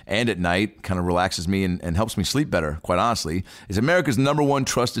day, and at night kind of relaxes me and helps me sleep better, quite honestly. It's America's #1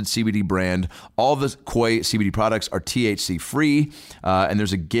 trusted CBD brand. All the Koi CBD products are THC free, and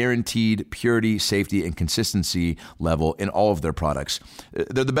there's a guaranteed purity, safety, and consistency level in all of their products.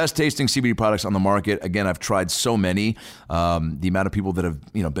 They're the best tasting CBD products on the market. Again, I've tried so many. The amount of people that have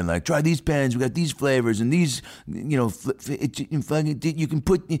been like, try these pens, we got these flavors, and these, you can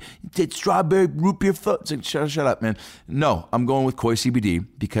put strawberry root beer. It's like, shut up, man. No, I'm going with Koi CBD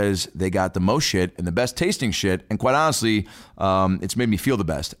because they got the most shit and the best tasting shit, and quite honestly, it's made me feel the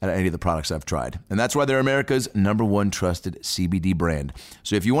best at any of the products I've tried, and that's why they're America's #1 trusted CBD brand.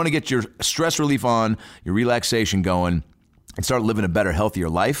 So if you want to get your stress relief on, your relaxation going, and start living a better, healthier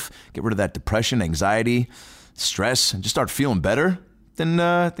life, get rid of that depression, anxiety, stress, and just start feeling better, then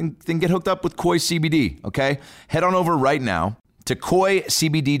get hooked up with Koi CBD, okay? Head on over right now to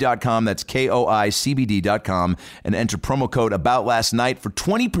KoiCBD.com, that's KoiCBD.com, and enter promo code AboutLastNight for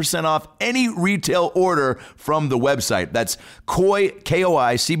 20% off any retail order from the website. That's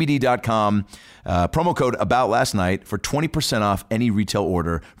KoiCBD.com, promo code AboutLastNight for 20% off any retail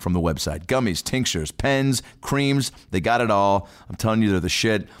order from the website. Gummies, tinctures, pens, creams, they got it all. I'm telling you, they're the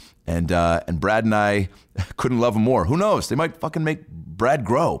shit. And Brad and I couldn't love them more. Who knows? They might fucking make Brad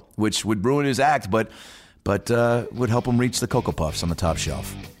grow, which would ruin his act, but would help him reach the Cocoa Puffs on the top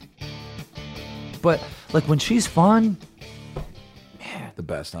shelf. But like when she's fun, man, The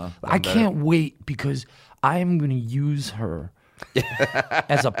best, huh? I can't wait because I am going to use her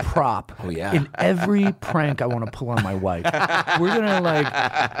as a prop in every prank I want to pull on my wife.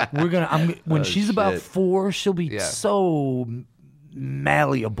 When she's about 4, she'll be so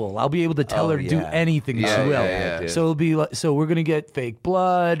malleable. I'll be able to tell her to do anything she will. Yeah. So it'll be like, so we're gonna get fake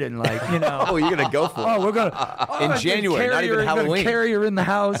blood and Oh, you're gonna go for it. we're gonna in January, not even Halloween. Carry her in the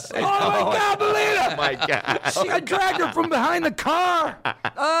house. Oh my God, Melina! Oh my God! I dragged her from behind the car. Do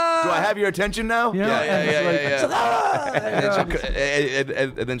I have your attention now? And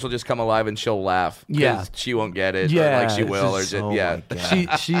then she'll just come alive and she'll laugh. Yeah. She won't get it. Yeah. Or like she will. Or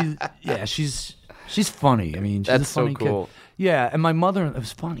She's funny. I mean, she's That's a funny so cool. kid. Yeah, and my mother, it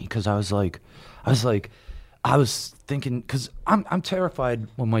was funny because I was thinking, because I'm terrified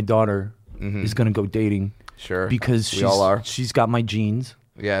when my daughter is going to go dating. Sure. Because we all are. She's got my genes.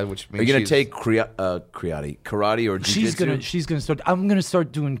 Yeah, which means Are you gonna take karate or jiu-jitsu? She's gonna start. I'm gonna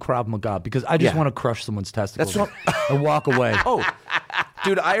start doing Krav Maga because I just want to crush someone's testicles. That's and walk away. Oh,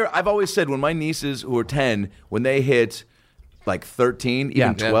 dude, I've always said when my nieces who are 10, when they hit like 13,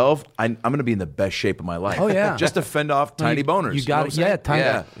 even 12, I'm going to be in the best shape of my life. Oh, yeah. Just to fend off tiny boners. You got it. Yeah, tiny.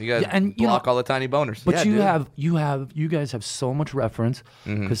 Yeah, you got to and block all the tiny boners. But Yeah, you guys have so much reference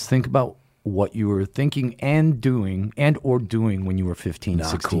because think about what you were thinking and doing when you were 15,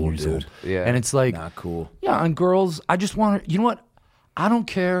 16 years old. Yeah. And it's like, Not cool. Yeah, and girls, I just want her, you know what? I don't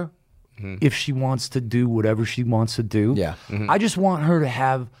care if she wants to do whatever she wants to do. Yeah. I just want her to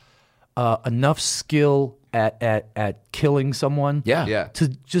have enough skill at killing someone Yeah. to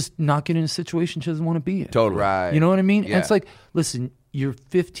just not get in a situation she doesn't want to be in. Totally. Right. You know what I mean? Yeah. And it's like, listen, you're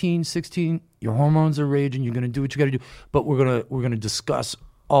 15, 16, your hormones are raging, you're going to do what you got to do, but we're going to discuss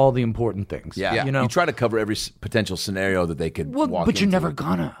all the important things. Yeah. You know, you try to cover every potential scenario that they could well, walk but you're into. never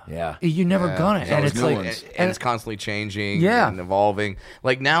gonna. Yeah. You're never gonna. There's And always it's new like, ones. and it's constantly changing Yeah. and evolving.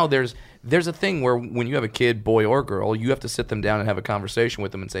 Like now there's a thing where when you have a kid, boy or girl, you have to sit them down and have a conversation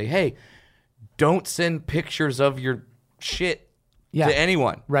with them and say, hey, don't send pictures of your shit to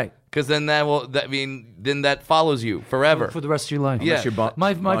anyone. Right. Because then then that follows you forever. for the rest of your life. Yeah. You're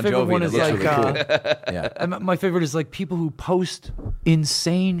My Bon favorite Jovi, one and is it like looks really cool. Yeah. and my favorite is like people who post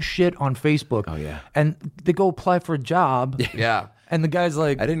insane shit on Facebook. Oh, yeah. And they go apply for a job. Yeah. And the guy's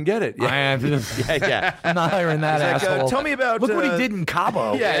like, I didn't get it. Yeah. I'm not hiring that He's like, asshole. tell me about, Look what he did in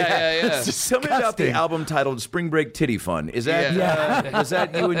Cabo. Yeah. Tell me about the album titled "Spring Break Titty Fun." Is that is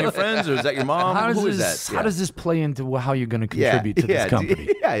that you and your friends, or is that your mom? Who is that? How does this play into how you're going to contribute to this company?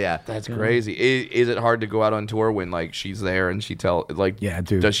 Yeah. That's crazy. Is it hard to go out on tour when like she's there and she Yeah,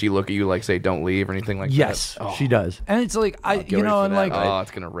 dude. does she look at you like say don't leave or anything like Yes, that? she does. And it's like get ready for and that, like, right? Oh,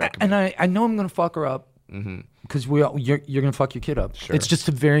 it's gonna wreck me. and I know I'm gonna fuck her up because you're gonna fuck your kid up. Sure. It's just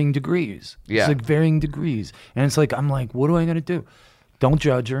to varying degrees. Yeah. It's like varying degrees, and it's like I'm like, what am I gonna do? Don't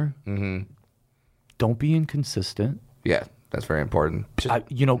judge her. Don't be inconsistent. Yeah, that's very important.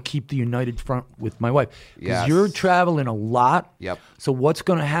 Keep the united front with my wife because Yes. you're traveling a lot. Yep. So what's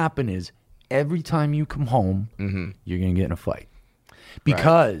gonna happen is every time you come home, you're gonna get in a fight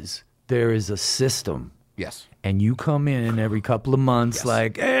because there is a system. Yes. And you come in every couple of months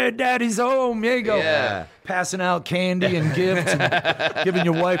like, hey, daddy's home. Here you go. Yeah. Passing out candy and gifts and giving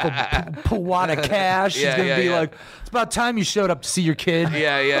your wife a wad of cash. She's Yeah, going to yeah, be yeah. like, it's about time you showed up to see your kid.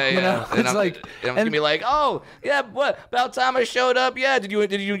 Yeah. You know? And It's I'm, like, and I'm gonna be like, oh yeah, what about time I showed up? Yeah, did you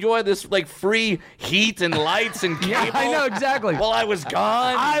enjoy this like free heat and lights and cable? yeah, I know exactly. While I was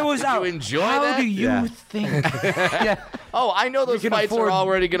gone, I was did out. You enjoy How that? do you think? yeah. Oh, I know those can fights afford- are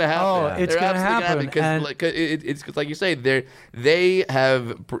already going to happen. Oh, it's They're gonna absolutely happen, and- because it's 'cause like you say, they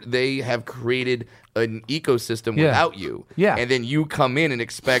have created an ecosystem Yeah. without you. Yeah. and then you come in and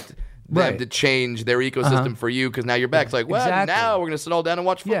expect them Right. to change their ecosystem for you because now you're back. It's like, well, Exactly. now we're going to sit all down and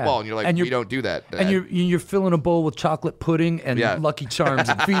watch Yeah. football, and you're like, And we don't do that. And you're filling a bowl with chocolate pudding and Yeah. Lucky Charms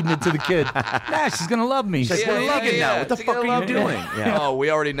and feeding it to the kid. Nah, she's going to love me. She's like, going "We're to love vegan me. now. What the She's fuck gonna are you love me. doing?" Yeah. Oh, we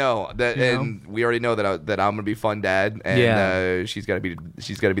already know that, and we already know that I'm gonna be fun dad, and Yeah. she's got to be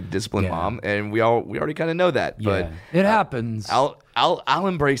the disciplined Yeah. mom, and we already kind of know that. But Yeah. It happens. I'll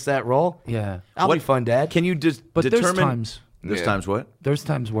embrace that role. yeah. I'll be fun dad. Can you just But determine? there's times. There's Yeah. times what? There's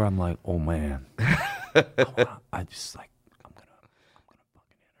times where I'm like, oh man, I just like, I'm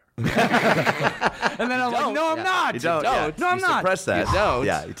gonna fucking hit her. And then I'm like, no, I'm not. You don't. don't. Yeah. No, I'm you not. Suppress that. You don't.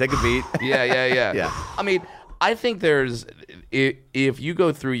 Yeah. You take a beat. Yeah. Yeah. I mean, I think if you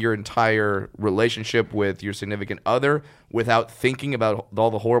go through your entire relationship with your significant other without thinking about all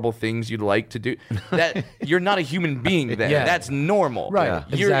the horrible things you'd like to do, that you're not a human being then. Yeah. That's normal. Right, yeah.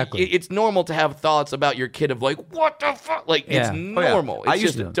 Exactly. It's normal to have thoughts about your kid of like, what the fuck? Like, Yeah. it's Oh, yeah. normal. I It's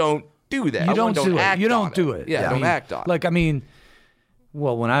used just to. don't do that. You don't do it. act You on don't do it. Yeah, I don't mean, act on it. Like, I mean,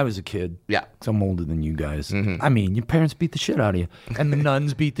 well, when I was a kid, Yeah. 'cause I'm older than you guys. Mm-hmm. I mean, your parents beat the shit out of you, and the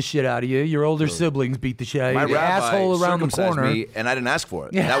nuns beat the shit out of you. Your older siblings beat the shit out My of you. The rabbi asshole around the circumcised corner. me, and I didn't ask for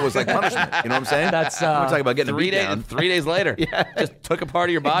it. That was like punishment. You know what I'm saying? That's, we're talking about getting a beat down. 3 days later, just took a part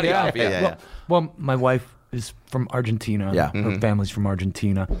of your body off. Yeah. Yeah. Well, my wife is from Argentina. Yeah. Her family's from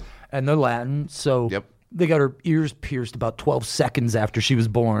Argentina, and they're Latin. So Yep. they got her ears pierced about 12 seconds after she was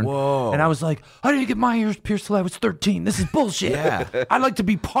born. Whoa. And I was like, I didn't get my ears pierced till I was 13. This is bullshit. Yeah. I'd like to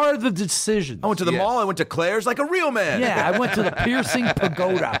be part of the decision. I went to the mall. I went to Claire's like a real man. Yeah, I went to the piercing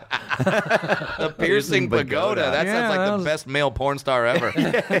pagoda. The piercing pagoda. That Yeah, sounds like that the was- best male porn star ever.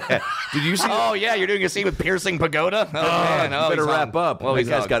 Did you see? Oh yeah, you're doing a scene with piercing pagoda. Oh, man, you better he's wrap on. up. Well, That he's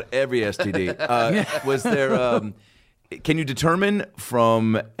guy's on. got every STD. Was there? Can you determine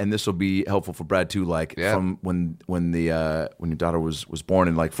from? And this will be helpful for Brad too. Like Yeah. from when your daughter was born,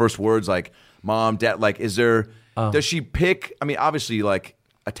 and like first words like mom, dad. Like, is there? Does she pick? I mean, obviously, like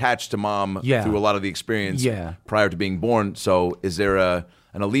attached to mom Yeah. through a lot of the experience Yeah. prior to being born. So, is there an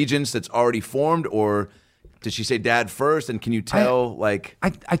allegiance that's already formed, or did she say dad first? And can you tell? I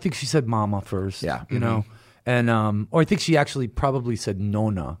think she said mama first. Yeah. You know? And or I think she actually probably said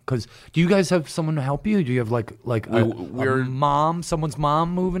Nona. Because do you guys have someone to help you? Do you have like a mom, someone's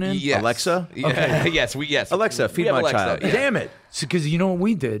mom moving in? Yes. Alexa? Yeah. yes. Alexa, feed We have my Alexa, child. yeah. Damn it. Because you know what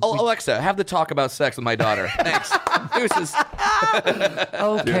we did? Oh, Alexa, have the talk about sex with my daughter. Thanks. Deuces.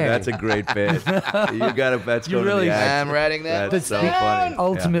 Okay. Dude, that's a great bit. You got it. That's You going really- to the act. I'm writing that. That's so the funny.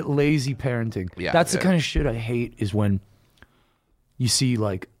 ultimate lazy parenting. Yeah. That's the Yeah. kind of shit I hate is when you see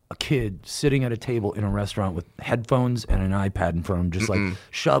like a kid sitting at a table in a restaurant with headphones and an iPad in front of him, just like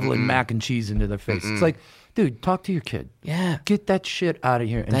shoveling mac and cheese into their face. It's like, dude, talk to your kid. Yeah. Get that shit out of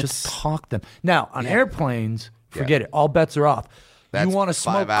here and just talk to them. Now, on airplanes, forget it. All bets are off. That's you want to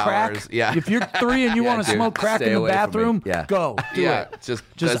smoke 5 hours. crack? Yeah. If you're 3 and you want to dude, smoke crack stay in the away from me. bathroom, Yeah. go. Do Yeah. it. Just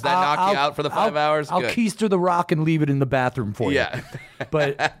does that knock you out for the 5 hours? I'll Good. keister the rock and leave it in the bathroom for you. Yeah.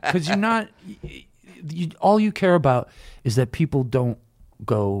 But because you're not, all you care about is that people don't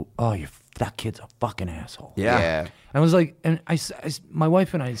go, oh, that kid's a fucking asshole. Yeah. I was like, and my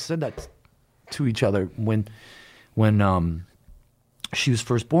wife and I said that to each other when she was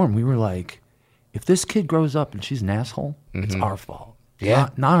first born. We were like, if this kid grows up and she's an asshole, it's our fault. Yeah.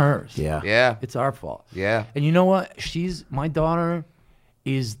 Not hers. Yeah. Yeah. It's our fault. Yeah. And you know what? My daughter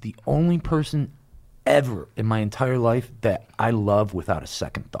is the only person ever in my entire life that I love without a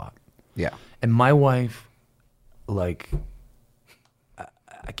second thought. Yeah. And my wife, like,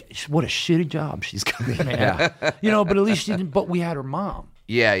 what a shitty job she's got, man. You know, but at least she didn't. But we had her mom.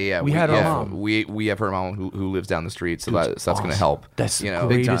 Yeah. We had her mom. We have her mom who lives down the street, so that's going to awesome. help. That's the Big time.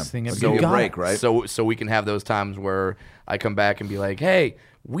 greatest thing ever. So give you a got break, it. right? So we can have those times where I come back and be like, hey,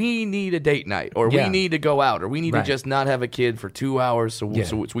 we need a date night, or Yeah. we need to go out, or we need Right. to just not have a kid for 2 hours so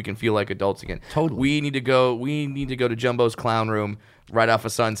we can feel like adults again. Totally. We need to go to Jumbo's Clown Room right off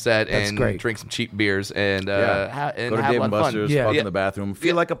of Sunset and great. drink some cheap beers and Go to have Dave a lot and of fun. Buster's, Yeah. fuck Yeah. in the bathroom,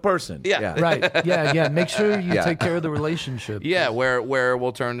 feel like a person. Yeah. Right. Yeah. Make sure you Yeah. take care of the relationship. Yeah, where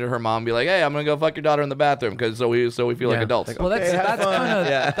we'll turn to her mom and be like, "Hey, I'm gonna go fuck your daughter in the bathroom because so we feel like Yeah. adults." Well,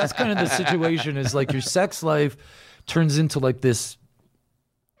 that's kind of the situation. Is like your sex life turns into like this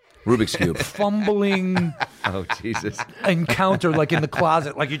Rubik's Cube. fumbling Oh, Jesus. encounter, like in the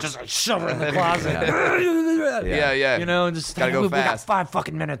closet, like you just like shove her in the closet. yeah. You know, and just Gotta go we got fast. 5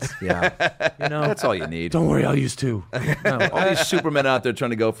 fucking minutes. Yeah. You know, That's all you need. don't worry, I'll use 2. No. All these supermen out there trying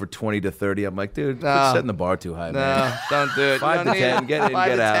to go for 20 to 30. I'm like, dude, quit setting the bar too high, man. No, don't do it. 5 You to don't 10, need get in, 5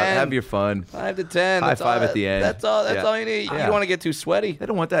 get to out, 10. have your fun. 5 to 10. High that's five all- at the end. That's all. That's Yeah. all you need. You don't want to get too sweaty. They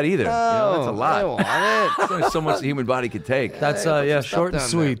don't want that either. You know, that's a lot. They want it. There's only so much the human body can take. That's Hey, put some short and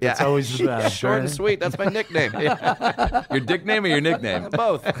stuff down sweet. there. That's always the best. Short and right? sweet. That's my nickname. Your dick name or your nickname?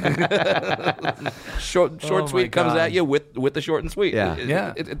 Both. Short Oh, sweet my comes God. at you with the short and sweet. Yeah.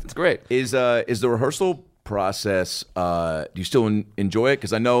 Yeah. It's great. Is the rehearsal process, do you still enjoy it?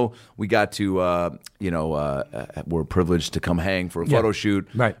 Because I know we got to, we're privileged to come hang for a Yeah. photo shoot,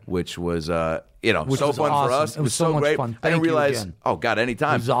 Right. which was, Which so was fun for awesome. us. It was so so much great. fun. I didn't Thank you realize, again. oh, God,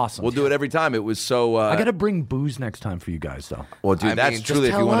 anytime. It was awesome. We'll do it every time. It was so. I got to bring booze next time for you guys, though. well, dude, I that's mean, just truly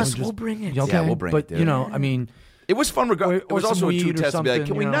if you tell want us, to. we'll bring it. Okay? Yeah, we'll bring but, it, dude. you know, I mean, It was fun. It was or also some a true weed or test to be like, something,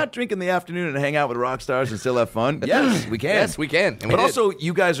 can we you know? not drink in the afternoon and hang out with rock stars and still have fun? Yes, we can. Yes, we can. And we But did. also,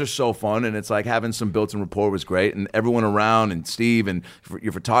 you guys are so fun, and it's like having some built-in rapport was great, and everyone around, and Steve, and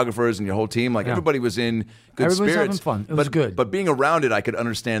your photographers, and your whole team, like everybody was in good Everybody's spirits. having fun. It was but, good. But being around it, I could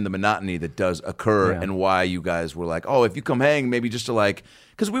understand the monotony that does occur, Yeah. and why you guys were like, oh, if you come hang, maybe just to like.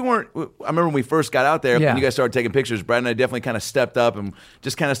 Because we weren't. I remember when we first got out there, Yeah. and you guys started taking pictures. Brad and I definitely kind of stepped up and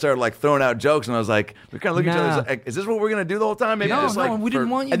just kind of started like throwing out jokes. And I was like, we kind of look at each other. Like, is this what we're gonna do the whole time? Maybe No, just like we didn't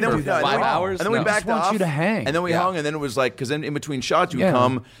want you and to then do we that. 5 hours? and then we No. backed Just want off. you to hang. And then we Yeah. hung, and then it was like, because then in between shots, you'd Yeah.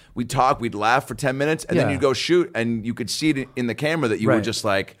 come, we'd talk, we'd laugh for 10 minutes, and then Yeah. you'd go shoot, and you could see it in the camera that you were Right. just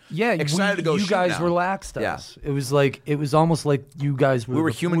like, yeah, excited to go you shoot guys now. relaxed us. Yeah. It was almost like you guys were. We were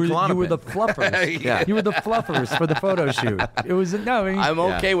the, human You were Klonopin. the fluffers. Yeah. You were the fluffers for the photo shoot. It was no. I mean, I'm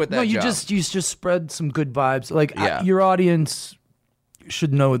okay with that. no, you job. just spread some good vibes. Like Yeah. your audience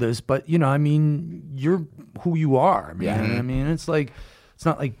should know this, but you know, I mean, you're who you are, man. I mean, it's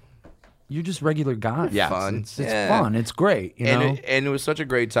not like you're just regular guys. Yeah. Fun. It's Yeah. fun. It's great. You know. And it was such a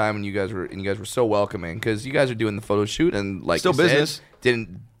great time, and you guys were so welcoming because you guys are doing the photo shoot and like Still you said, business.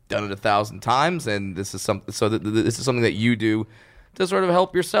 done it 1,000 times, and this is this is something that you do to sort of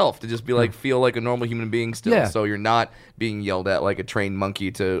help yourself to just be like feel like a normal human being still. Yeah. So you're not being yelled at like a trained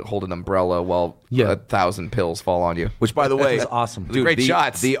monkey to hold an umbrella while Yeah. 1,000 pills fall on you. Which, by the way, was awesome. Dude, Great the,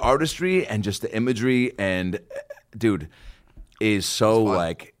 shots. The artistry and just the imagery and, dude, is so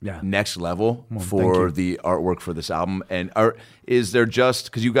like Yeah. next level thank for you. the artwork for this album. And is there just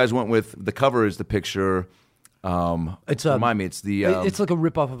because you guys went with the cover is the picture? It's remind me, it's the it's like a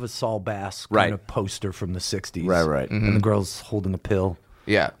ripoff of a Saul Bass kind Right. of poster from the '60s. Right. And the girl's holding a pill.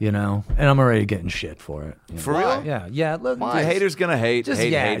 Yeah. You know, and I'm already getting shit for it. You know? For real? Yeah. Look, The haters gonna hate. Just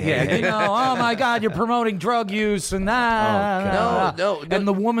hate, hate, hate. you know. Oh my God, you're promoting drug use and that. No. And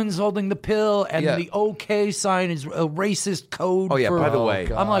the woman's holding the pill, and Yeah. the OK sign is a racist code. Oh yeah. for, By the way,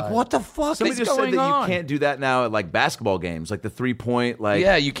 I'm like, what the fuck somebody is just going said that on? you can't do that now at like basketball games, like the 3-point. Like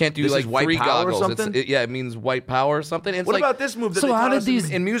Yeah, you can't do this like is white three power goggles. or something. It means white power or something. It's What like, about this move that So they how taught did us these-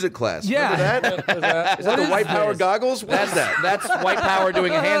 in music class? Yeah. Remember that? Is that the white power goggles? What is that? That's white power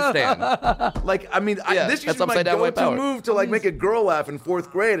doing a handstand. Like, I mean, Yeah, this used that's to be my upside down white go-to power. move to like make a girl laugh in 4th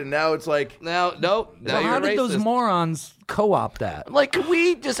grade, and now it's like, Now So you're how did those racist. morons co-opt that? Like, could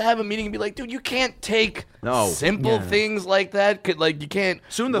we just have a meeting and be like, dude, you can't take No. simple things like that. Like, you can't.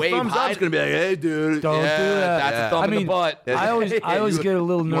 soon the wave thumbs high- up's gonna be like, hey, dude. Don't Yeah, do that. that's a thumb I in the mean, butt. I always get a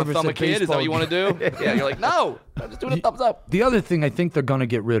little You want nervous to thumb a at kid? Is that baseball what you want to do? Yeah, you're like, no, I'm just doing a thumbs up. The other thing I think they're gonna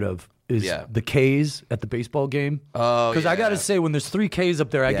get rid of is Yeah. the K's at the baseball game. Oh, Because I gotta say, when there's 3 K's up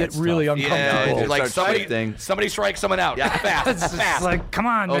there, I get it's really tough. uncomfortable. Yeah, like Start shifting. somebody strike someone out. Yeah, fast, It's fast. like, come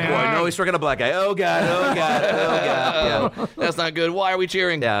on, Oh man. boy, no, he's striking a black guy. Oh god, oh god, oh god. Yeah. That's not good. Why are we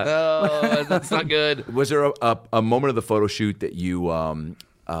cheering? Yeah. Oh, that's not good. Was there a moment of the photo shoot that you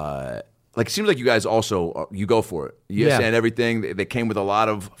like? It seems like you guys also you go for it. You Yeah. and everything. They came with a lot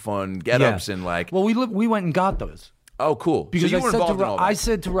of fun get-ups and like. Well, we went and got those. Oh, cool. Because so you I were said involved to in all that. I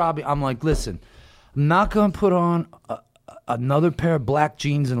said to Robbie, I'm like, listen, I'm not gonna put on another pair of black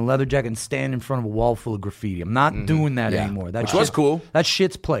jeans and a leather jacket and stand in front of a wall full of graffiti. I'm not doing that Yeah. anymore. That Which was shit- cool. That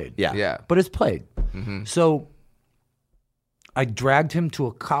shit's played. Yeah. Yeah. But it's played. So I dragged him to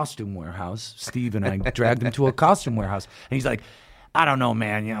a costume warehouse. Steve and I dragged him to a costume warehouse, and he's like, I don't know,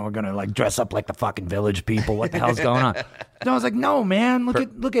 man. You know, we're gonna like dress up like the fucking Village People. What the hell's going on? And I was like, no, man.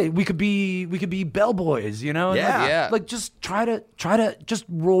 Look at. We could be bellboys. You know? Yeah. Like, Yeah. like just try to just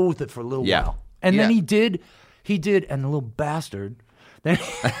roll with it for a little Yeah. while. And then Yeah. he did, and the little bastard. Then,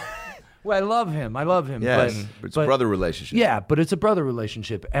 well, I love him. Yes, but it's a brother relationship. yeah, but it's a brother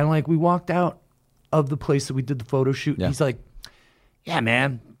relationship. And like we walked out of the place that we did the photo shoot. Yeah. And he's like, yeah,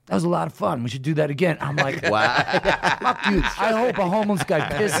 man, that was a lot of fun. We should do that again. I'm like, Wow. fuck you. I hope a homeless guy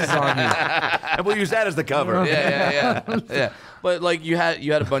pisses on you. And we'll use that as the cover. Yeah. But like you had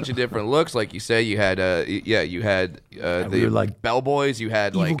a bunch of different looks, like you say. You had the we were like bellboys. You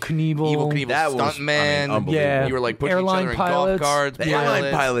had Evil like Knievel. Evil Knievel That was, stuntman. unbelievable. Yeah. You were like pushing Airline each other in pilots. golf carts. The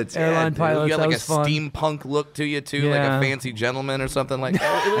airline pilots. yeah, Airline dude. pilots. You had that like a was fun. steampunk look to you too, like Yeah. a fancy gentleman or something like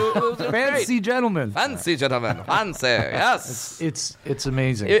that. It was Fancy great. gentleman. Fancy gentleman, fancy, yes. It's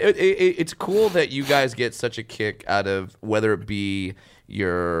amazing. It's cool that you guys get such a kick out of whether it be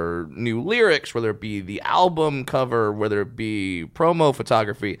your new lyrics, whether it be the album cover, whether it be promo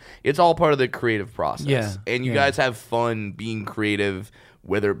photography. It's all part of the creative process. Yeah, And you yeah. guys have fun being creative,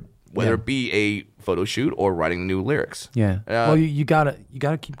 whether Yeah. it be a photo shoot or writing new lyrics. Yeah. Well, you gotta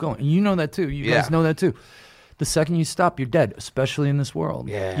keep going. And you know that too. You Yeah. guys know that too. The second you stop, you're dead, especially in this world.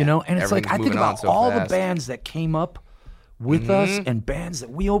 Yeah. You know, and it's like Everything's I think moving on about so all fast. the bands that came up with us and bands that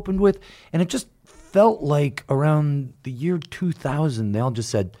we opened with, and it just felt like around the year 2000, they all just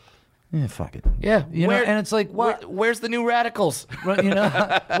said, fuck it. Yeah. You know, and it's like, what? Where's the new Radicals? Right, you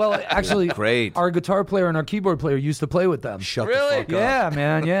know, well, actually, Great. Our guitar player and our keyboard player used to play with them. Shut Really? the fuck up. Yeah,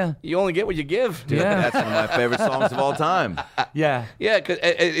 man. Yeah, You only get what you give. yeah, That's one of my favorite songs of all time. yeah. Yeah, because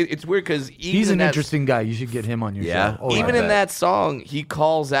it's weird because He's an interesting guy. You should get him on your Yeah. show. Oh, Even I in bet. that song, he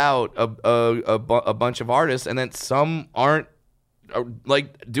calls out a bunch of artists, and then some aren't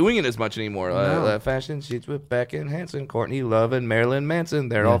like doing it as much anymore. Fashion sheets with Beck and Hanson, Courtney Love, and Marilyn Manson.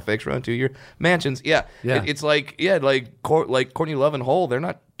 They're all fixed run to your mansions. Yeah, Yeah. It's like like Courtney Love and Hole. They're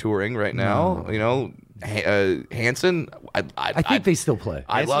not touring right now. You know, Hanson. I think they still play.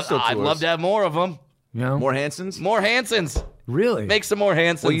 I'd tours. love to have more of them. You know, More Hansons? More Hansons. really. Make some more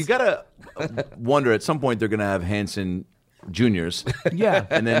Hansons. Well, you gotta wonder at some point they're gonna have Hanson Juniors, Yeah,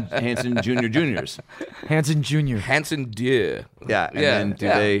 and then Hanson Juniors. Hanson Jr. Hanson dear. Yeah, and then do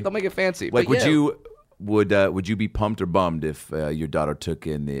they? They'll make it fancy. Like, But yeah. would you be pumped or bummed if your daughter took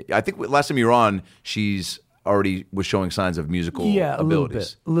in the? I think last time you were on, she's already was showing signs of musical Yeah, a little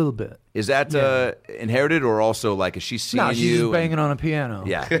abilities. bit. A little bit. Is that inherited or also like is she seeing No, she's you? just banging on a piano.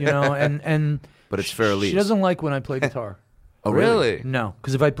 Yeah. You know, and But it's fair She lease. doesn't like when I play guitar. Oh, really? No,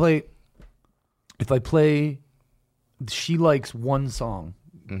 because if I play, she likes one song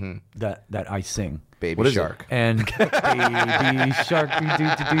that I sing. Baby Shark. And Baby Shark.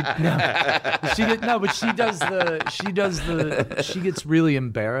 She gets really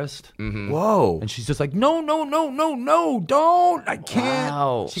embarrassed. Whoa. And she's just like, no, don't. I can't.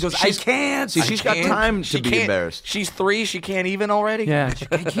 Wow. She goes, I can't. See, she's got time to be embarrassed. She's 3. She can't even already? Yeah.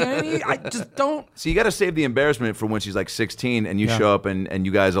 I can't. I just don't. So you got to save the embarrassment for when she's like 16 and you show up and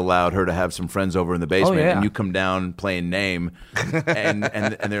you guys allowed her to have some friends over in the basement and you come down playing name and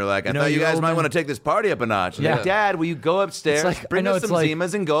they're like, I thought you guys might want to take this party up a notch. And they're like, Dad, will you go upstairs, bring us some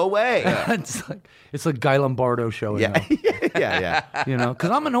Zimas and go away? It's like Guy Lombardo showing up. Yeah. You know, because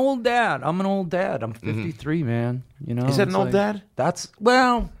I'm an old dad. I'm 53, man. You know, Is that an old dad? That's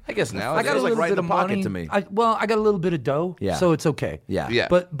I guess now. I got a like little right in bit the of pocket money. to me. I got a little bit of dough. Yeah. So it's okay. Yeah.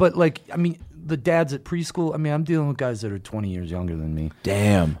 But like, I mean, the dads at preschool. I mean, I'm dealing with guys that are 20 years younger than me.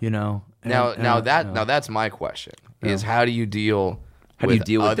 Damn. You know. Now that's my question. Is how do you deal? How do you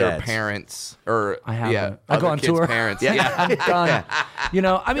deal with other dads? parents or I haven't. I other go on kids' tour. parents? I'm done. You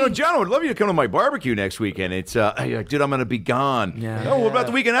know, I mean, John, I would love you to come to my barbecue next weekend. It's, dude, I'm going to be gone. Yeah. Oh, what about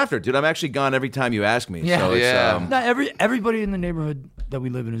the weekend after? Dude, I'm actually gone every time you ask me. Yeah. So it's, not everybody in the neighborhood that we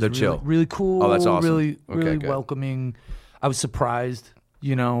live in is They're really, chill. really cool. Oh, that's awesome. Really good. welcoming. I was surprised,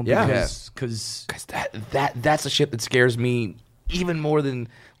 you know, Yeah. because That's the shit that scares me even more than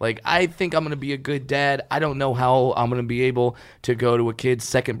I think I'm gonna be a good dad. I don't know how I'm gonna be able to go to a kid's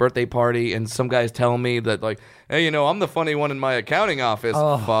second birthday party and some guy's telling me that hey, I'm the funny one in my accounting office.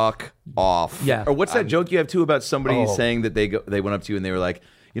 Fuck off. yeah. or what's that joke you have too about somebody saying that they went up to you and they were like,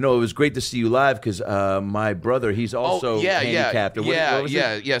 it was great to see you live because my brother, he's also handicapped. Or what was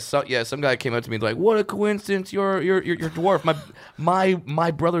it? Some guy came up to me like, "What a coincidence! You're dwarf.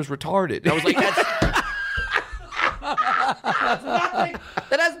 My brother's retarded." And I was like,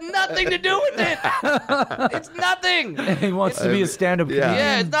 that has nothing to do with it. It's nothing. He wants to be a stand-up comedian.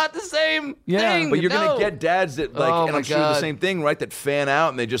 Yeah, it's not the same Yeah. thing. But you're no. gonna get dads that Oh, and my I'm sure the God. same thing, right? That fan out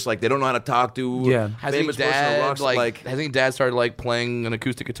and they just they don't know how to talk to famous person who rocks Hasn't dad started playing an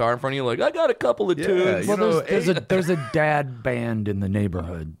acoustic guitar in front of you? I got a couple of tunes. Well, there's a dad band in the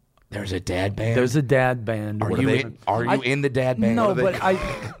neighborhood. There's a dad band. There's a dad band. Are you in the dad band? No, but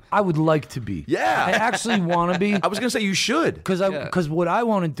I would like to be. Yeah. I actually want to be. I was gonna say you should. Because what I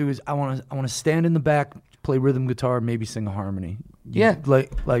want to do is I want to stand in the back, play rhythm guitar, maybe sing a harmony. Yeah.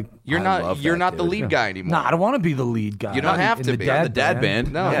 like You're not the lead guy anymore. No, I don't want to be the lead guy. You don't have in to the be. Dad The dad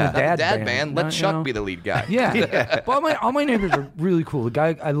band. No, Yeah. not the Dad dad band. band. Let No, Chuck you know. be the lead guy. Yeah. But all my neighbors are really cool.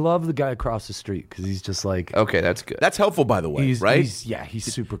 I love the guy across the street because he's just like Okay, that's good. That's helpful, by the way, he's right? he's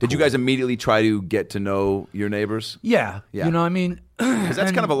super. Did you cool. guys immediately try to get to know your neighbors? Yeah. Yeah. You know, what I mean, Because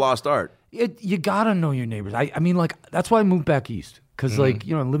that's kind of a lost art. you gotta know your neighbors. I mean, that's why I moved back east because,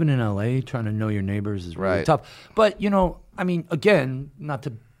 living in LA, trying to know your neighbors is really Right. tough. But I mean, again, not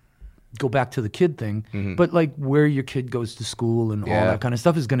to go back to the kid thing, but where your kid goes to school and all Yeah. that kind of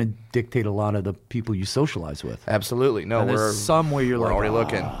stuff is going to dictate a lot of the people you socialize with. Absolutely. No, And there's some where you're we're like, already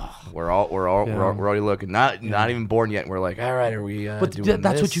looking. We're already looking. Not even born yet. And we're like, all right, are we? But doing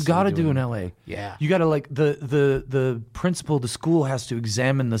that's this? what you got to Are we do in doing- LA. Yeah. You got to the principal of the school has to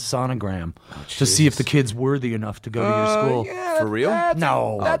examine the sonogram to see if the kid's worthy enough to go to your school. Yeah, For real?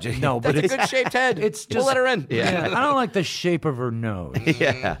 No, no, but That's it's a good shaped head. It's just we'll let her in. Yeah, I don't like the shape of her nose.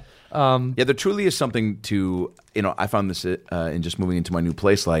 Yeah. Yeah, there truly is something to, I found this in just moving into my new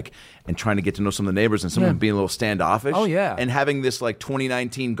place, and trying to get to know some of the neighbors and some of them being a little standoffish. Oh, yeah. And having this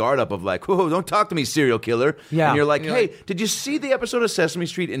 2019 guard up of whoa, don't talk to me, serial killer. Yeah. And you're like, You're hey, like- did you see the episode of Sesame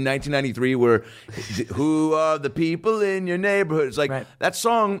Street in 1993 where, who are the people in your neighborhood? It's Right. that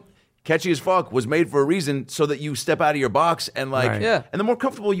song, catchy as fuck, was made for a reason so that you step out of your box and Right. Yeah. and the more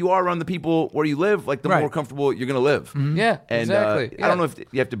comfortable you are around the people where you live, the Right. more comfortable you're going to live. Yeah, And exactly. I don't know if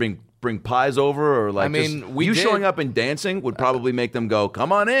you have to bring pies over or we you did. showing up and dancing would probably make them go,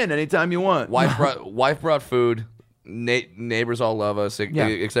 come on in anytime you want. Wife brought food. Neighbors all love us,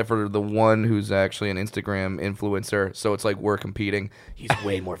 except for the one who's actually an Instagram influencer. So it's like we're competing. He's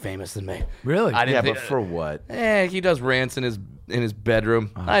way more famous than me. Really? I Yeah, didn't but for what? he does rants in his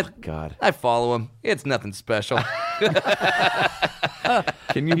bedroom. God. I follow him. It's nothing special.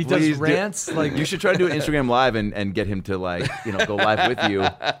 Can you He does please rants, you should try to do an Instagram live and get him to go live with you.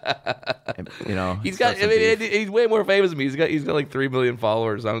 And, He's start got. some beef. He's way more famous than me. He's got 3 million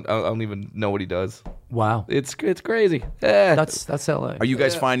followers. I don't even know what he does. Wow, It's crazy. Yeah. that's LA. Are you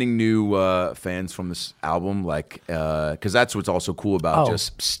guys finding new fans from this album? Because that's what's also cool about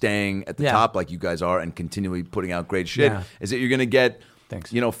just staying at the Yeah. top like you guys are and continually putting out great shit. Yeah. Is that you're going to get,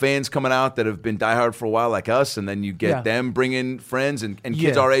 Thanks. fans coming out that have been diehard for a while like us, and then you get Yeah. them bringing friends and kids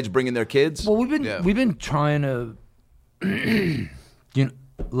Yeah. our age bringing their kids? Well, we've been trying to,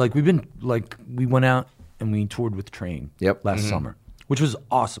 like we went out and we toured with Train last summer, which was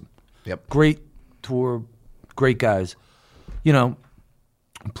awesome. Yep. Great tour, great guys. You know,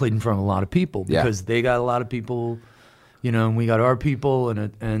 played in front of a lot of people because they got a lot of people, you know, and we got our people,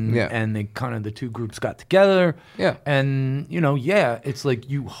 and they kind of the two groups got together. Yeah. And, you know, it's like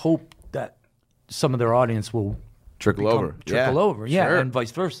you hope that some of their audience will trickle over. Sure. And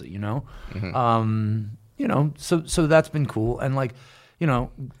vice versa, you know. You know, so that's been cool. And like, you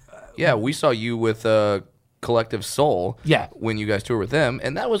know, we saw you with Collective Soul. Yeah. When you guys toured with them,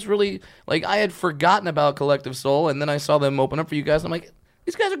 and that was really like I had forgotten about Collective Soul, and then I saw them open up for you guys. And I'm like,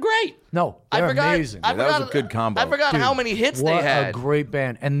 these guys are great. No, they're amazing. That was a good combo. I forgot how many hits they had. What a great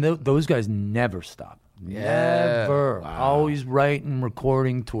band, and those guys never stop. Never. Wow. Always writing,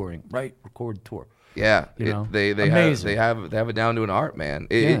 recording, touring. Write, record, tour. Yeah, you know? they amazing. have it down to an art, man.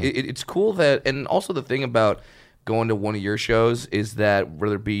 It's cool that, and also the thing about going to one of your shows is that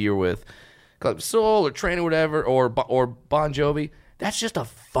whether it be you're with Collective Soul or Train or whatever, or Bon Jovi, that's just a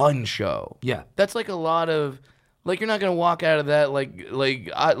fun show. Yeah, that's like a lot of like you're not gonna walk out of that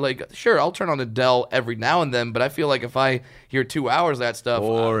like sure I'll turn on Adele every now and then, but I feel like if I hear 2 hours of that stuff,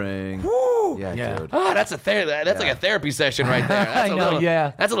 boring. Yeah, dude. Oh, that's like a therapy session right there. That's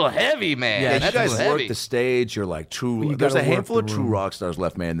that's a little heavy, man. Yeah, that's you guys a little work heavy. the stage. You're like true. There's a handful of true rock stars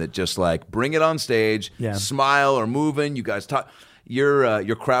left, man. That just like bring it on stage, smile or moving. You guys talk.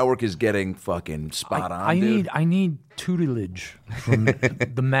 Your crowd work is getting fucking spot on. I need tutelage from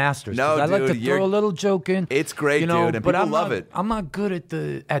the masters. No, I like dude, to throw a little joke in. It's great, you know, dude, and but people love it. I'm not good at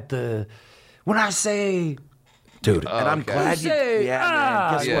the when I say. Dude, and I'm glad you. Man.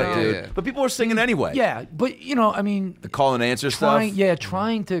 Guess what, dude? Yeah. But people are singing anyway. Yeah, but you know, I mean, The call and answer stuff.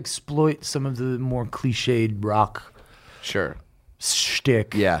 trying to exploit some of the more cliched rock Sure.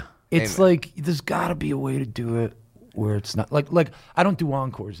 shtick. Yeah. It's like there's got to be a way to do it where it's not like I don't do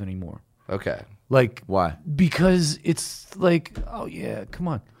encores anymore. Okay. Like Why? Because it's like, oh yeah, come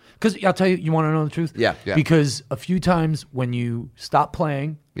on. Because I'll tell you, you want to know the truth? Yeah. Because a few times when you stop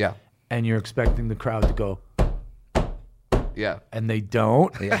playing, Yeah. and you're expecting the crowd to go, Yeah. and they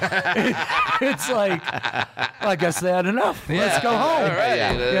don't. It's like, I guess they had enough. Let's go home. All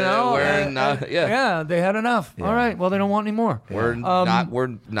right. You know, they had enough. All right, well, they don't want any more. We're not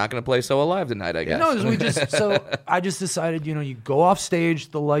gonna play So Alive tonight, I guess. No, I just decided, you know, you go off stage,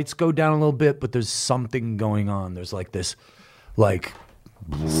 the lights go down a little bit, but there's something going on. There's like this, like.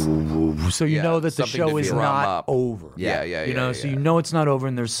 So you know that the show is not over. You know, so you know it's not over,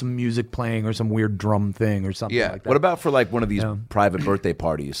 and there's some music playing or some weird drum thing or something like that. What about for like one of these private birthday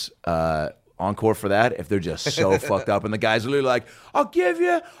parties? Encore for that if they're just so fucked up and the guys are literally like, I'll give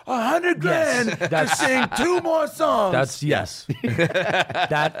you $100,000 to sing 2 more songs. That's yes.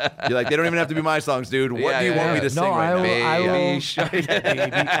 That you're like, they don't even have to be my songs, dude. What do you want me to sing right now? Baby Shark.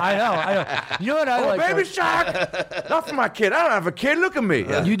 I know. You know what I like? Baby Shark. Not for my kid. I don't have a kid. Look at me.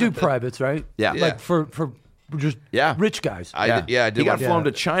 You do privates, right? Yeah. Like for just rich guys. I did. He got flown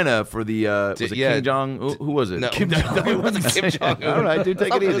to China for the was it Kim Jong? Who was it? No, it wasn't Kim Jong. All right, dude,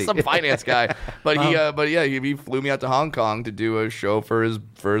 take it easy. Some finance guy, but he flew me out to Hong Kong to do a show for his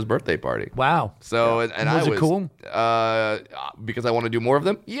birthday party. Wow. So and was it cool? Because I want to do more of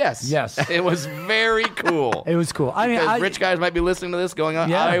them. Yes. It was very cool. It was cool. I mean, rich guys might be listening to this, going,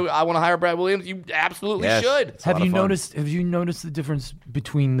 I want to hire Brad Williams. You absolutely should. Have you noticed the difference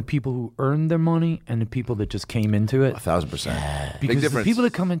between the people who earned their money and the people that just came into it? 1,000%. Because Big difference. the people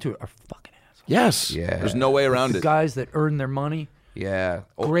that come into it are fucking assholes. Yes. Yeah. There's no way around the it. Guys that earn their money,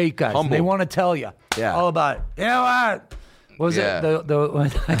 great guys. Humble. They want to tell you all about it. You know what? What was it?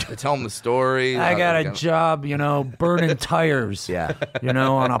 They tell them the story. I got a job, you know, burning tires. You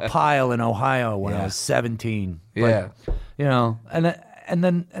know, on a pile in Ohio when I was 17. But, you know, and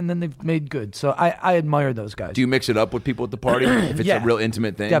then they've made good. So I admire those guys. Do you mix it up with people at the party if it's a real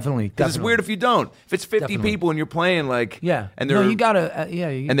intimate thing? Definitely. Because it's weird if you don't. If it's 50 people and you're playing like and they're you gotta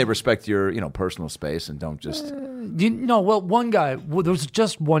and they respect your personal space and don't just one guy. Well, there was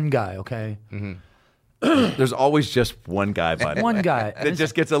just one guy. Okay. Mm-hmm. There's always just one guy, buddy. One guy that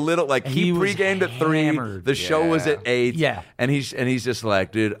just gets a little like he pre-gamed at 3. The show was at 8. Yeah, and he's just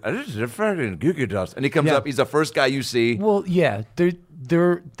like, dude, this is a fucking Goo Goo Dolls. And he comes up. He's the first guy you see. Well, yeah,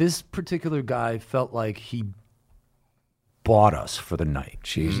 this particular guy felt like he bought us for the night.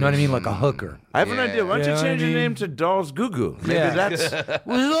 Jesus. You know what I mean? Like a hooker. I have an idea. Why don't you change your name to Dolls Goo Goo? Maybe that's.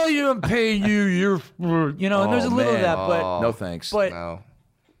 Well, I'm paying you. And there's a little of that, but no thanks. But no.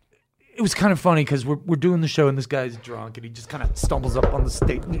 It was kind of funny because we're doing the show and this guy's drunk and he just kind of stumbles up on the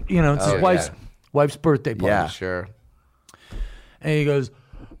stage. You know, it's his wife's birthday party. Yeah, sure. And he goes,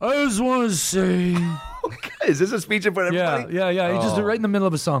 I just want to say Is this a speech in front of everybody? Yeah. He just right in the middle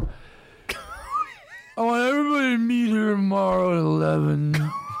of a song. I want everybody to meet here tomorrow at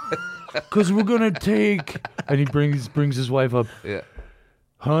 11. Because we're going to take... And he brings his wife up. Yeah.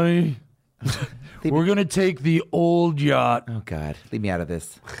 Honey, we're going to take the old yacht Oh, God. Leave me out of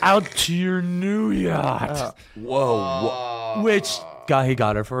this. out to your new yacht. Whoa. Which he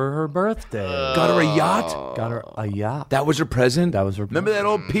got her for her birthday. Got her a yacht? Got her a yacht. That was her present? That was her Remember that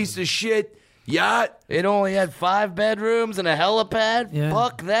old piece of shit yacht? It only had 5 bedrooms and a helipad. Yeah.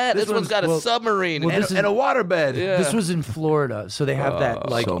 Fuck that. This one's got a submarine. well, and, this is- And a waterbed. Yeah. This was in Florida, so they have that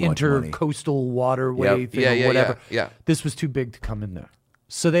like so much money. intercoastal waterway Yep. thing Yeah, or whatever. yeah. This was too big to come in there.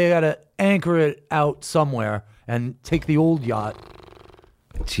 So they got to anchor it out somewhere and take the old yacht.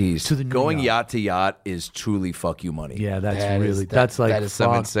 Jeez. To the new Going yacht. yacht to yacht is truly fuck you money. Yeah, that's That really is- that's like that is some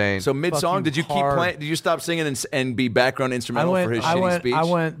fuck. insane. So mid song, Fucking did you keep hard. playing? Did you stop singing and be background instrumental for his shitty speech? I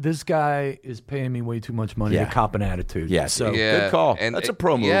went. This guy is paying me way too much money Yeah. to cop an attitude. Yeah, So yeah. good call. That's a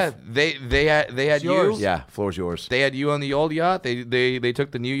pro move. Yeah, they had you. yours. Yeah, floor's yours. They had you on the old yacht. They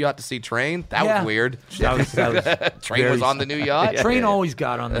took the new yacht to see Train. That Yeah. was weird. that was Train was on the new yacht. Train always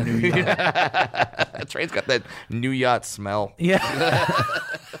got on the new yacht. Train's got that new yacht smell. Yeah.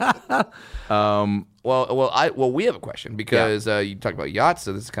 Well, we have a question because you talked about yachts,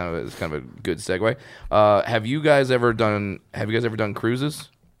 so this is kind of a good segue. Have you guys ever done cruises?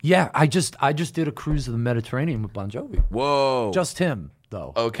 Yeah. I just did a cruise of the Mediterranean with Bon Jovi. Whoa. Just him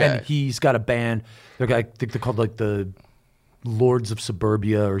though. Okay. And he's got a band. I think they're called like the Lords of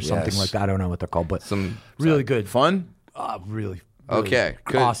Suburbia or something Yes. like that. I don't know what they're called, but Some really good. Fun? Really. Okay.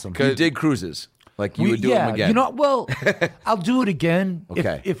 Good. Awesome. You dig cruises. Like you would do them again. You know, well, I'll do it again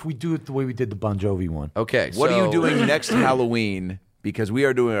Okay. if we do it the way we did the Bon Jovi one. Okay. What are you so- doing next Halloween? Because we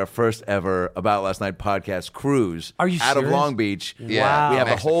are doing our first ever About Last Night podcast cruise Are you out of serious? Long Beach. Yeah. We have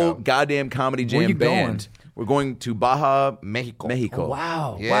Mexico. a whole goddamn comedy Where jam you going? band. We're going to Baja, Mexico. Mexico.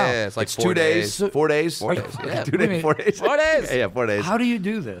 Wow. Yeah, Wow. it's like It's 4 2 days. So- 4 days. 4 days. Yeah. 2 Wait a days. minute. 4 days. 4 days. Yeah, 4 days. How do you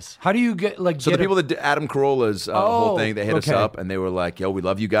do this? How do you get like? So get the people that did Adam Carolla's whole thing, they hit us okay. up and they were like, "Yo, we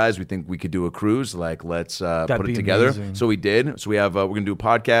love you guys. We think we could do a cruise. Like, let's put it be together." amazing. So we did. So we have we're gonna do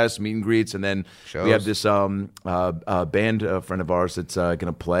podcasts, meet and greets, and then Shows. we have this band friend of ours that's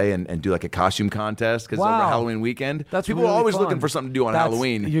gonna play and do like a costume contest because over Wow. Halloween weekend, That's people really are always fun. looking for something to do on That's-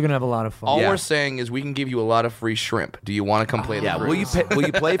 Halloween. You're gonna have a lot of fun. All Yeah. we're saying is we can give you a lot of free shrimp. Do you want to come play the Yeah, cruise? will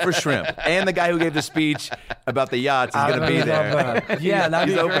you play for shrimp? And the guy who gave the speech about the yachts is going to be there. Yeah, that'd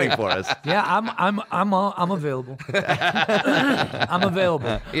He's be opening great. for us. Yeah, I'm available. I'm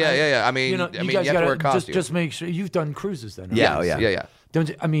available. Yeah. I mean, You know, you guys have to wear a gotta costume. just make sure you've done cruises then. Right? Yeah, oh, yeah. Yeah. Don't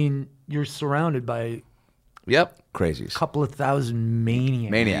you, I mean, you're surrounded by a Yep. Crazies. couple of thousand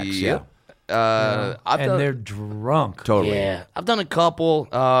maniacs. Maniacs, yeah. I've and done, they're drunk. Totally. Yeah, I've done a couple.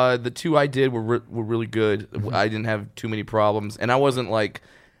 The 2 I did were really good. I didn't have too many problems, and I wasn't like,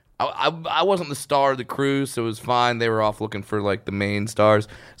 I wasn't the star of the cruise, so it was fine. They were off looking for like the main stars.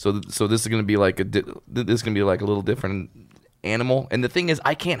 So this is gonna be like this is gonna be like a little different animal. And the thing is,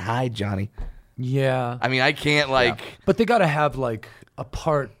 I can't hide, Johnny. Yeah. I mean, I can't like, But they got to have like a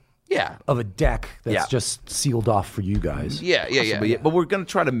part yeah. of a deck that's Yeah. just sealed off for you guys. Yeah. But we're going to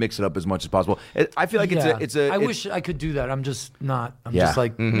try to mix it up as much as possible. I feel like it's a. I wish I could do that. I'm just not. I'm Yeah. just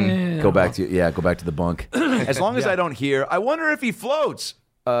like Go back to the bunk. As long as I don't hear, I wonder if he floats.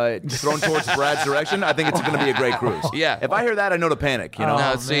 Thrown towards Brad's direction, I think it's going to be a great cruise. Yeah. If I hear that, I know to panic. You know.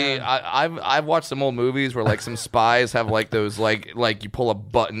 No, see, I've watched some old movies where like some spies have like those like you pull a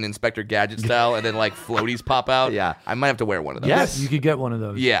button Inspector Gadget style and then like floaties pop out. Yeah. I might have to wear one of those. Yes. You could get one of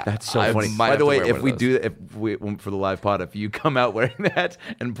those. Yeah, That's so I funny. might By have the to way, wear if one we of do, for the live pod, if you come out wearing that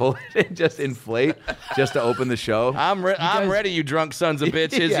and pull it and just inflate just to open the show, I'm ready, you drunk sons of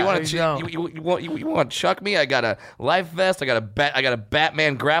bitches. Yeah, you want I to know. you want to chuck me? I got a life vest. I got a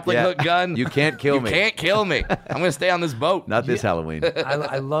Batman grappling Yeah. hook gun. You can't kill me. You can't kill me. I'm gonna stay on this boat. Not this Halloween.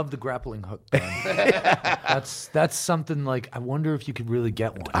 I love the grappling hook gun. That's something like I wonder if you could really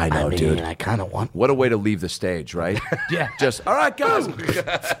get one. I know, dude. I kind of want. What a way to leave the stage, right? Yeah. Just all right, guys.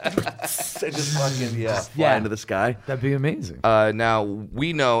 They just fucking fly Yeah. into the sky. That'd be amazing. Now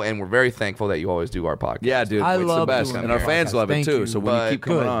we know, and we're very thankful that you always do our podcast. Yeah, dude. I it's love the best, doing and our podcasts. fans love it Thank too. you. So when But you keep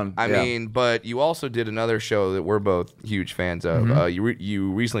coming good. on, I yeah. mean, but you also did another show that we're both huge fans of.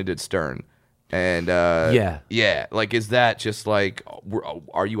 You recently did Stern, and yeah. Like, is that just like,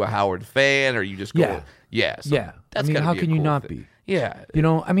 are you a Howard fan, or are you just going, Yeah. So Yeah. That's I mean, gotta how be a can you cool not thing. be? Yeah, You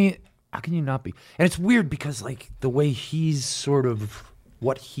know, I mean, how can you not be? And it's weird because like the way he's sort of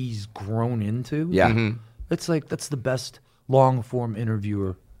what he's grown into. Yeah. It's like that's the best long form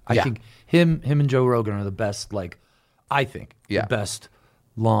interviewer. I Yeah. think him and Joe Rogan are the best. Like, I think Yeah. the best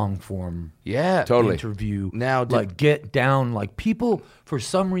long form Totally. interview. Now, like get down. Like people for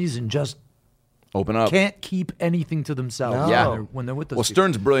some reason just open up. can't keep anything to themselves. Yeah. when they're with those. Well, people.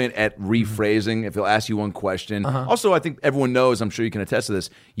 Stern's brilliant at rephrasing. If he'll ask you one question. Also, I think everyone knows. I'm sure you can attest to this.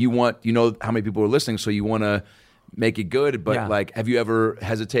 You know how many people are listening, so you want to make it good. But like, have you ever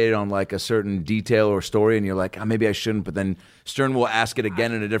hesitated on like a certain detail or story, and you're like, maybe I shouldn't, but then Stern will ask it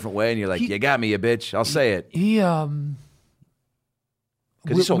again in a different way, and you're like, you got me, you bitch. I'll say it. He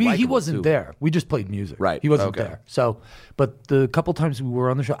wasn't there. We just played music. Right. He wasn't there. So, but the couple times we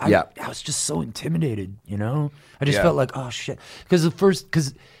were on the show, I was just so intimidated, you know? I just felt like, oh shit. Because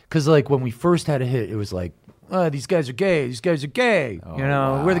because like when we first had a hit, it was like, these guys are gay. These guys are gay. You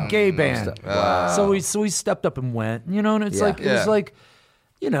know, we're the gay band. So we stepped up and went, you know, and it's like, it was like,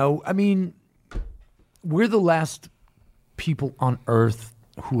 you know, I mean, we're the last people on earth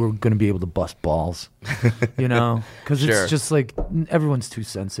who are going to be able to bust balls, you know, because it's just like everyone's too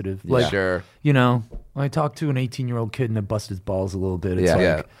sensitive. Like, you know, when I talk to an 18-year-old kid and I bust his balls a little bit, it's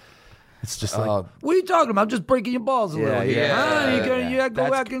like, it's just like, what are you talking about? I'm just breaking your balls a little. You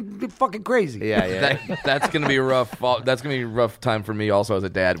go acting fucking crazy. That's gonna be rough. That's gonna be a rough time for me also as a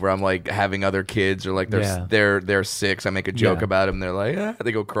dad, where I'm like having other kids or like they're 6. I make a joke about them. They're like,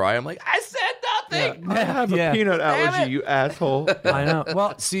 they go cry. I'm like, I said nothing. I have a peanut allergy, you asshole. I know.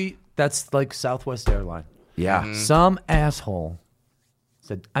 Well, see, that's like Southwest Airlines. Yeah. Some asshole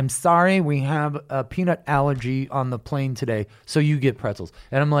said, I'm sorry, we have a peanut allergy on the plane today, so you get pretzels.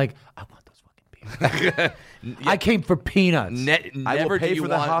 And I'm like, I want those fucking peanuts. I came for peanuts. I will pay for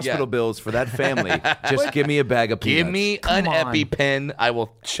the hospital bills for that family. Just give me a bag of peanuts. Give me an EpiPen. I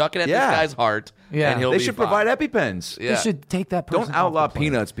will chuck it at this guy's heart, and he'll They be should fine. provide EpiPens. They should take that person. Don't outlaw off the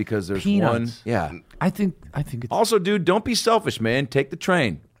plane. peanuts because there's Peanuts. one. Yeah. I think it's Also, dude, don't be selfish, man. Take the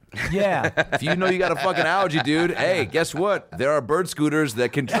train. yeah. If you know you got a fucking allergy, dude, hey, guess what? There are bird scooters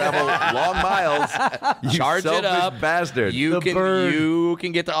that can travel long miles. You Charge it up, bastard. You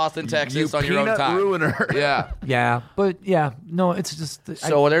can get to Austin, Texas on your own time. Ruiner. Yeah, but no, it's just.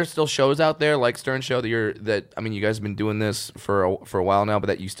 So are there still shows out there like Stern Show that I mean, you guys have been doing this for a while now, but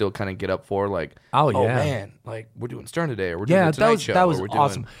that you still kind of get up for, like, oh man, like we're doing Stern today, or we're doing the Tonight Show. That was or we're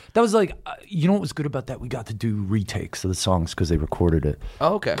awesome. Doing... That was like, you know what was good about that? We got to do retakes of the songs because they recorded it.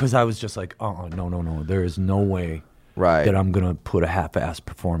 Oh, okay. Because I was just like, no, there is no way that I'm gonna put a half-ass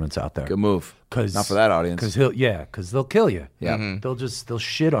performance out there. Good move. Not for that audience. Because they'll kill you. Yeah. They'll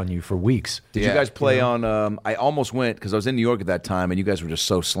shit on you for weeks. Did you guys play on? I almost went because I was in New York at that time, and you guys were just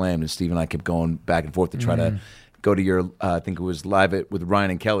so slammed. And Steve and I kept going back and forth to try to go to your. I think it was live with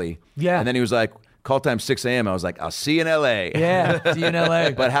Ryan and Kelly. Yeah. And then he was like, "Call time 6 a.m." I was like, "I'll see you in L.A." Yeah, see you in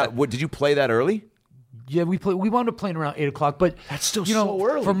L.A. But did you play that early? Yeah, we wound up playing around 8 o'clock, but that's still so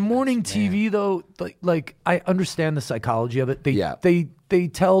early for morning TV though. Like I understand the psychology of it. They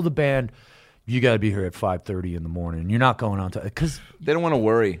tell the band, you got to be here at 5:30 in the morning. You're not going on to because they don't want to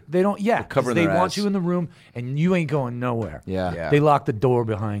worry. They don't. Yeah, covering they their want ass. you in the room, and you ain't going nowhere. Yeah. They lock the door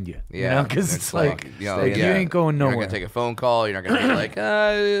behind you. Yeah, because it's like you know, you ain't going nowhere. You're not gonna take a phone call. You're not gonna be like,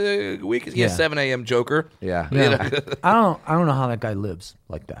 we can get 7 a.m. Joker. Yeah. I don't know how that guy lives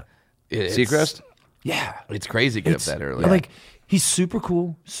like that. Seacrest. Yeah, it's crazy to get up that early. Like he's super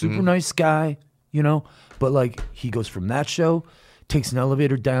cool, super nice guy, you know. But like he goes from that show, takes an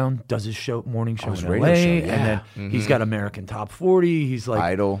elevator down, does his morning show in LA, and then he's got American Top 40. He's like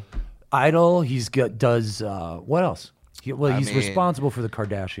Idol. He's does what else? He's responsible for the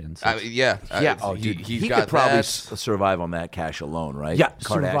Kardashians. He could probably survive on that cash alone, right? Yeah,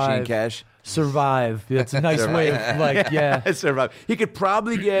 Kardashian cash. Survive. That's a nice way of survive. He could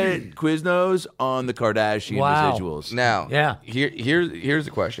probably get Quiznos on the Kardashian residuals. Now, here's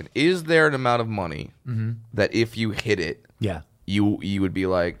the question: is there an amount of money that if you hit it, you would be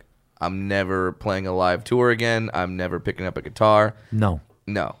like, I'm never playing a live tour again. I'm never picking up a guitar. No,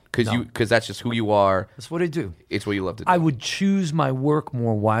 because that's just who you are. That's what I do. It's what you love to do. I would choose my work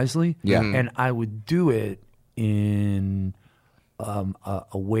more wisely. Yeah, and I would do it in a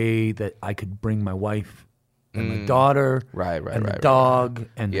way that I could bring my wife and my daughter, and the dog,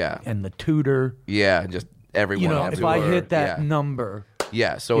 and the tutor. Yeah, just everyone. You know, if I hit that number.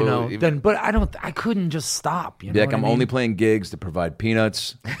 Yeah, so but I couldn't just stop. You know, I'm only playing gigs to provide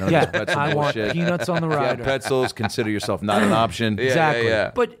peanuts. I want peanuts on the rider. If you have pretzels, consider yourself not an option. Exactly.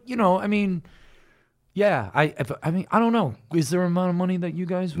 But I mean, I don't know. Is there an amount of money that you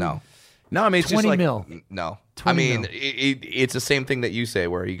guys? No, I mean it's 20 just like mil. No, I mean it's the same thing that you say,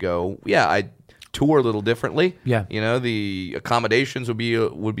 where you go, I tour a little differently. Yeah, you know, the accommodations would be a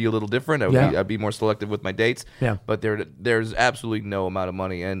little different. I'd be more selective with my dates. Yeah, but there's absolutely no amount of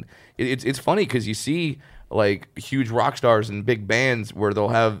money, and it's funny because you see like huge rock stars and big bands where they'll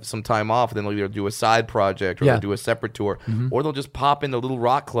have some time off and then they'll either do a side project or they'll do a separate tour, or they'll just pop into little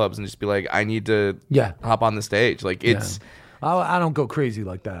rock clubs and just be like, I need to hop on the stage. Like it's. I don't go crazy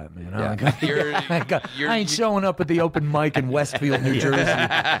like that, man. I ain't showing up at the open mic in Westfield, New Jersey.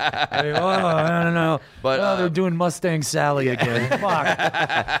 I don't know. But they're doing Mustang Sally again.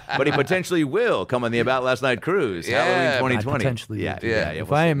 Fuck. But he potentially will come on the About Last Night cruise. Halloween 2020. Potentially. Yeah.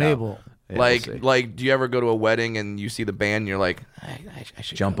 If I am able. Like, do you ever go to a wedding and you see the band and you're like, I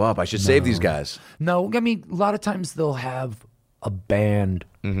should jump up. I should save these guys. No, I mean, a lot of times they'll have a band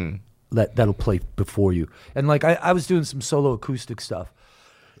that'll play before you. And like, I was doing some solo acoustic stuff.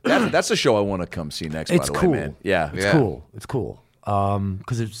 That's a show I want to come see next, It's by the cool. way, man. Yeah. It's cool. It's cool.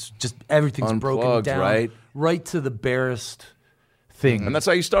 Because it's just everything's broken Unplugged, down right to the barest thing. And that's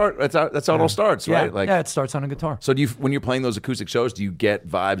how you start. That's how it all starts, right? Like, it starts on a guitar. So do you, when you're playing those acoustic shows, do you get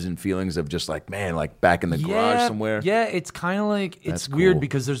vibes and feelings of just like, man, like back in the garage somewhere? Yeah, it's kind of like, it's That's weird cool.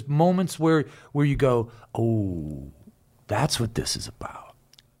 because there's moments where you go, oh, that's what this is about.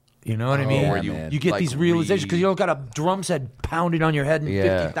 You know what I mean? where You get these realizations because you don't got a drum set pounded on your head and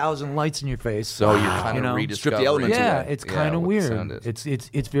 50,000 lights in your face. So you're kind of rediscovering. Strip the elements away. Yeah, it's kind of what the sound weird. is.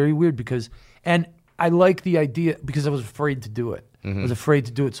 It's very weird because, and I like the idea because I was afraid to do it. I was afraid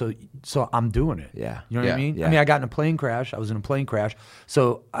to do it, so I'm doing it. Yeah. You know what I mean? Yeah. I mean, I got in a plane crash. I was in a plane crash,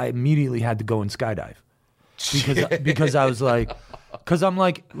 so I immediately had to go and skydive because I was like, because I'm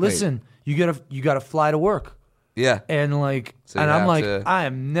like, listen, you gotta fly to work. Yeah. And like, So you and I'm have like, to- I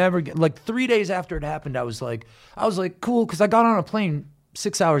am never like 3 days after it happened. I was like, cool, because I got on a plane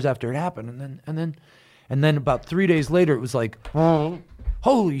 6 hours after it happened, and then about 3 days later, it was like,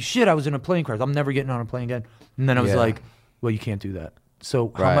 holy shit, I was in a plane crash. I'm never getting on a plane again. And then I was like, well, you can't do that.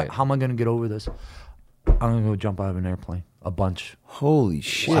 So how am I going to get over this? I'm going to go jump out of an airplane a bunch. Holy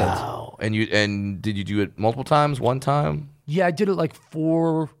shit. Wow. And did you do it multiple times? One time? Yeah, I did it like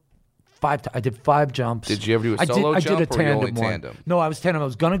 4, 5 times. I did 5 jumps. Did you ever do a solo I jump did a or you tandem only one. tandem? No, I was tandem. I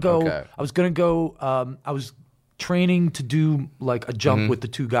was gonna go. Okay. I was training to do like a jump with the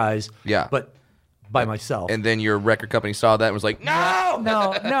 2 guys. Yeah. But by myself. And then your record company saw that and was like, no!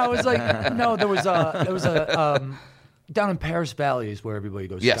 No, it was like there was a down in Paris Valley is where everybody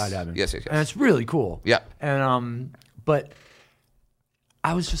goes skydiving. Yes. And it's really cool. Yeah. And but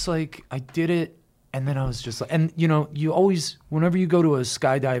I was just like, I did it, and then I was just like, and you always, whenever you go to a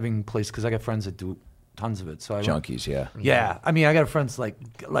skydiving place, because I got friends that do tons of it, so I went- Junkies, yeah. Yeah, I mean, I got a friend's like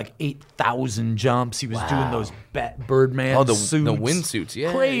 8,000 jumps. He was doing those Birdman the suits, windsuits,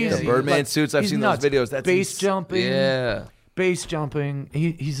 yeah, crazy. The Birdman suits, I've he's seen those nuts. videos. That's base jumping, Yeah. base jumping.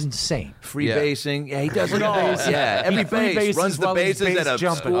 He's insane. Free Yeah. basing. Yeah, he does it all. base, Yeah, every free base. bases Runs the while he's bases base at a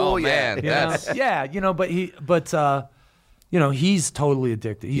jumping. school. Oh, yeah. man. You know? Yeah, he's totally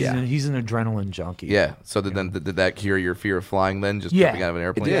addicted. He's an adrenaline junkie. Yeah. So did that cure your fear of flying then? Just Yeah. jumping out of an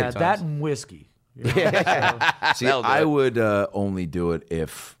airplane? Yeah, sometimes? that and whiskey. See, That'll do I it. would only do it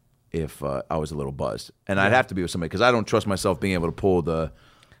if I was a little buzzed, and I'd have to be with somebody because I don't trust myself being able to pull the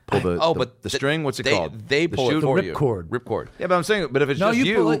string. What's it called? They pull it chute? for rip you. cord. Ripcord. Yeah, but I'm saying, but if it's No, just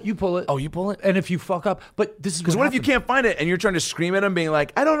you pull it. You pull it. Oh, you pull it? And if you fuck up, but this is Because what if you can't find it and you're trying to scream at him, being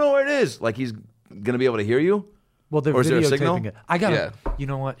like, "I don't know where it is," like he's gonna be able to hear you? Well, they're Or is there a signal? videotaping it. I gotta. Yeah. You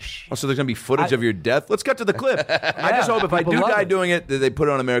know what? Shit. Oh, so there's gonna be footage of your death. Let's cut to the clip. I just hope if I people do love die it. doing it, that they put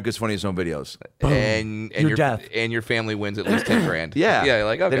it on America's Funniest Home Videos. And Your your death. and your family wins at least 10 grand. Yeah. Yeah.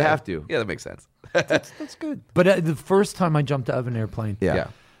 Like, okay. They'd have to. Yeah, that makes sense. That's good. But the first time I jumped out of an airplane, Yeah.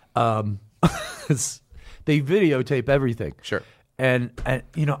 they videotape everything. Sure. And I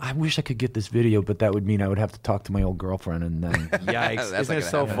wish I could get this video, but that would mean I would have to talk to my old girlfriend, and then Yikes! That's Isn't not it gonna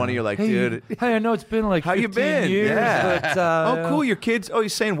so happen. funny? You're like, hey, dude. hey, I know it's been like How you 15 been? years, Yeah. but Oh, cool. Your kids. Oh,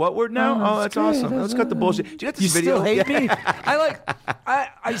 he's saying what word now? Oh, that's great. awesome. Let's cut the bullshit. Do you get this You video? still hate Yeah. me?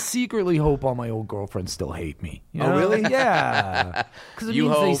 I secretly hope all my old girlfriends still hate me. You Oh, know? really? Yeah. Because it You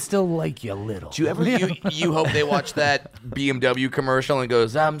means they hope- still like you a little. Do you ever you hope they watch that BMW commercial and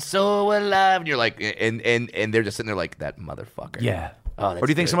goes, "I'm so alive," and you're like, and they're just sitting there like, that motherfucker. Yeah. Oh, Or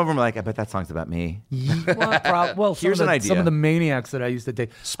do you think some of them are like, I bet that song's about me? Well, Here's some an of the, idea. Some of the maniacs that I used to date.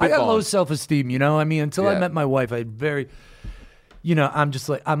 I got Spitballing. low self-esteem, I mean, until I Yeah. met my wife, I had very,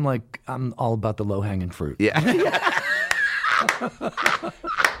 I'm all about the low-hanging fruit. Yeah.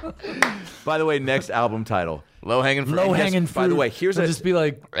 By the way, next album title. low hanging fruit? Low-hanging Yes, fruit. by the way, here's It'll a- just be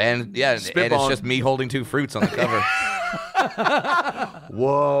like, And yeah, and it's Spitballing. just me holding 2 fruits on the cover.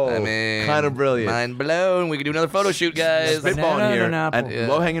 Whoa. I mean, kind of brilliant. Mind blown. We can do another photo shoot, guys. Banana Spitballing and here. an apple. And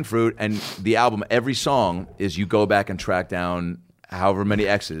Low Hanging Fruit. And the album, every song is you go back and track down however many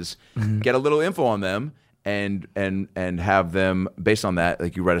X's, get a little info on them, and have them based on that,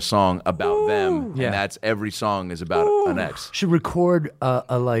 like you write a song about them, and that's every song is about an ex. Should record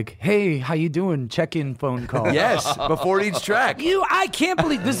a like, hey, how you doing? Check-in phone call. Yes, before each track. I can't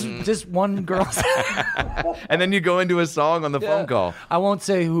believe this one girl. And then you go into a song on the phone call. I won't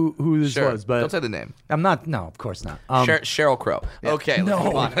say who this was, but don't say the name. I'm not. No, of course not. Sheryl Crow. Okay, let's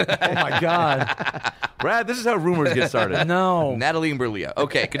move on. Oh my God, Brad, this is how rumors get started. no. Natalie Imbruglia.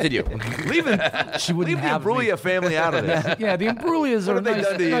 Okay, continue. She wouldn't Leave the have Imbruglia family out of this. Yeah, the Imbruglia are have they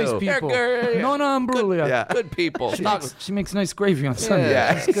done to nice you? people. They're Nona Imbruglia. Yeah. Good people. She makes nice gravy on Sunday.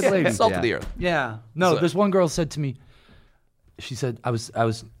 Yeah. She's a good lady. Salt of the earth. Yeah. No, this one girl said to me, she said, I was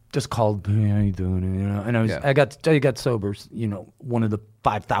just called, hey, how you doing? And, you know, and I got sober, you know, one of the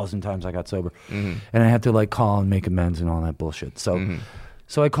 5,000 times I got sober. And I had to like call and make amends and all that bullshit. So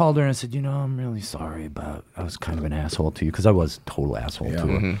so I called her and I said, you know, I'm really sorry about, I was kind of an asshole to you, because I was a total asshole to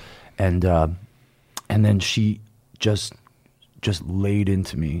her. And then she just laid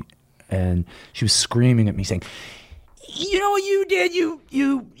into me, and she was screaming at me saying, you know what you did? You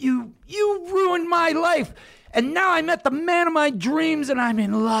ruined my life. And now I met the man of my dreams and I'm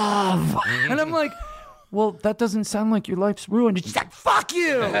in love. And I'm like, well, that doesn't sound like your life's ruined. And she's like, fuck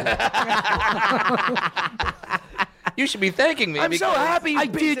you. You should be thanking me. I'm so happy I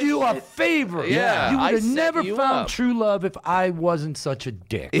did you a favor. Yeah, You would I have set never you found up. true love if I wasn't such a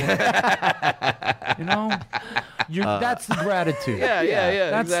dick. You know? That's the gratitude.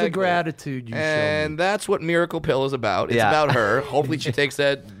 Yeah. That's exactly. the gratitude you show And me. that's what Miracle Pill is about. It's Yeah. about her. Hopefully she takes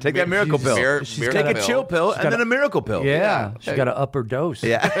that. Take that miracle pill. Miracle Take a chill pill and then a miracle pill. Yeah. She got an upper dose.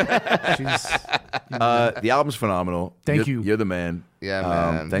 Yeah. She's, The album's phenomenal. Thank you. You're the man. Yeah,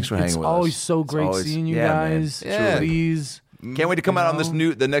 man. Thanks for hanging it's with us. always so great always- seeing you yeah, man. guys. Yeah. Please. Can't wait to come out on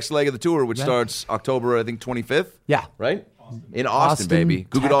the next leg of the tour, which starts October, I think, 25th. Yeah. Right? In Austin, baby.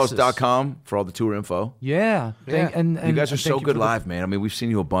 Texas. GooGoodolls.com for all the tour info. Yeah. And You guys are thank so you good for the- live, man. I mean, we've seen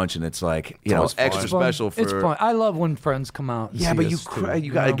you a bunch, and it's like, you know, always fun. extra It's fun. special for. It's fun. I love when friends come out. And Yeah, see but you us, too,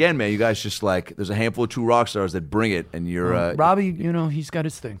 you got know? again, man. You guys just like there's a handful of true rock stars that bring it, and you're Robbie, you know, he's got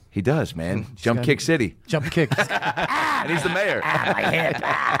his thing. he does, man. Jump got Kick it. City, Jump kick. and he's the mayor.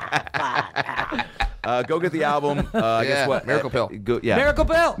 Go get the album. I guess what Miracle Pill. Go, yeah, Miracle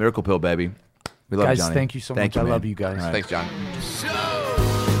Pill. Miracle Pill, baby. We love Guys, you, Johnny. thank you so much. I man. love you guys. All right. Thanks, John. Show.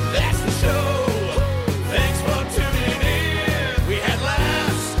 That's the show. Thanks for tuning in. We had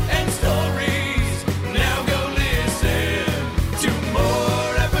laughs and stories. Now go listen to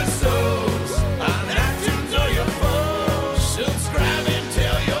more episodes on iTunes or your phone. Subscribe and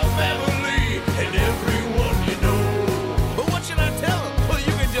tell your family and everyone you know. But what should I tell them? Well,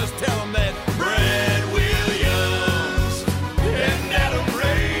 you can just tell them that Brad Williams and Adam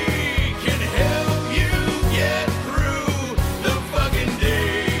Ray can help you get through the fucking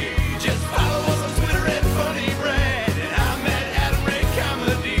day. Just follow us on Twitter at Funny Brad, and I'm at Adam Ray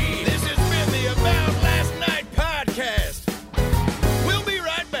Comedy. This has been the About Last Night podcast. We'll be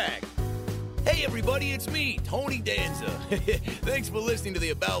right back. Hey everybody, it's me, Tony Danza. Thanks for listening to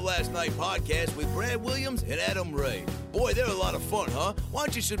the About Last Night podcast with Brad Williams and Adam Ray. Boy, they're a lot of fun, huh? Why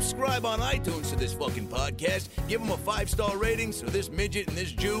don't you subscribe on iTunes to this fucking podcast, give them a 5-star rating so this midget and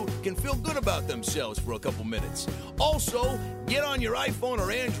this Jew can feel good about themselves for a couple minutes. Also, get on your iPhone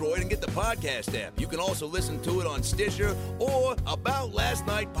or Android and get the podcast app. You can also listen to it on Stitcher or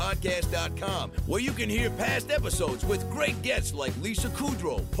AboutLastNightPodcast.com, where you can hear past episodes with great guests like Lisa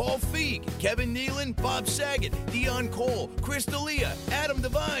Kudrow, Paul Feig, Kevin Nealon, Bob Saget, Dion Cole, Chris D'Elia, Adam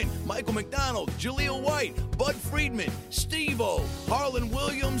Devine, Michael McDonald, Jaleel White, Bud Friedman, Steve-O, Harlan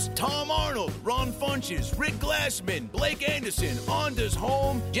Williams, Tom Arnold, Ron Funches, Rick Glassman, Blake Anderson, Anders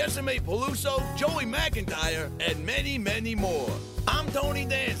Holm, Jessime Peluso, Joey McIntyre, and many, many more. I'm Tony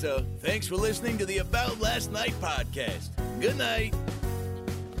Danza. Thanks for listening to the About Last Night podcast. Good night.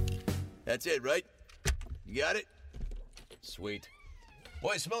 That's it, right? You got it? Sweet.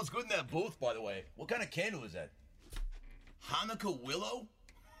 Boy, it smells good in that booth, by the way. What kind of candle is that? Hanukkah willow?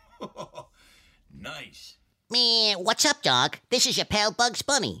 Nice. Man, what's up, dog? This is your pal Bugs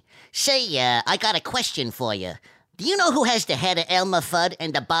Bunny. Say, I got a question for you. Do you know who has the head of Elmer Fudd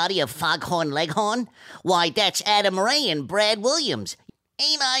and the body of Foghorn Leghorn? Why, that's Adam Ray and Brad Williams.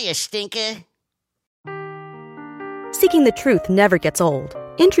 Ain't I a stinker? Seeking the truth never gets old.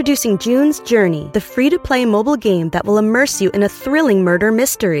 Introducing June's Journey, the free-to-play mobile game that will immerse you in a thrilling murder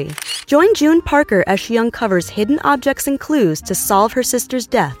mystery. Join June Parker as she uncovers hidden objects and clues to solve her sister's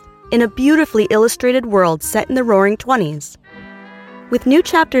death in a beautifully illustrated world set in the Roaring '20s. With new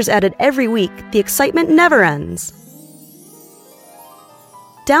chapters added every week, the excitement never ends.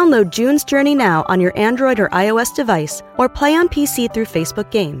 Download June's Journey now on your Android or iOS device, or play on PC through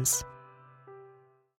Facebook Games.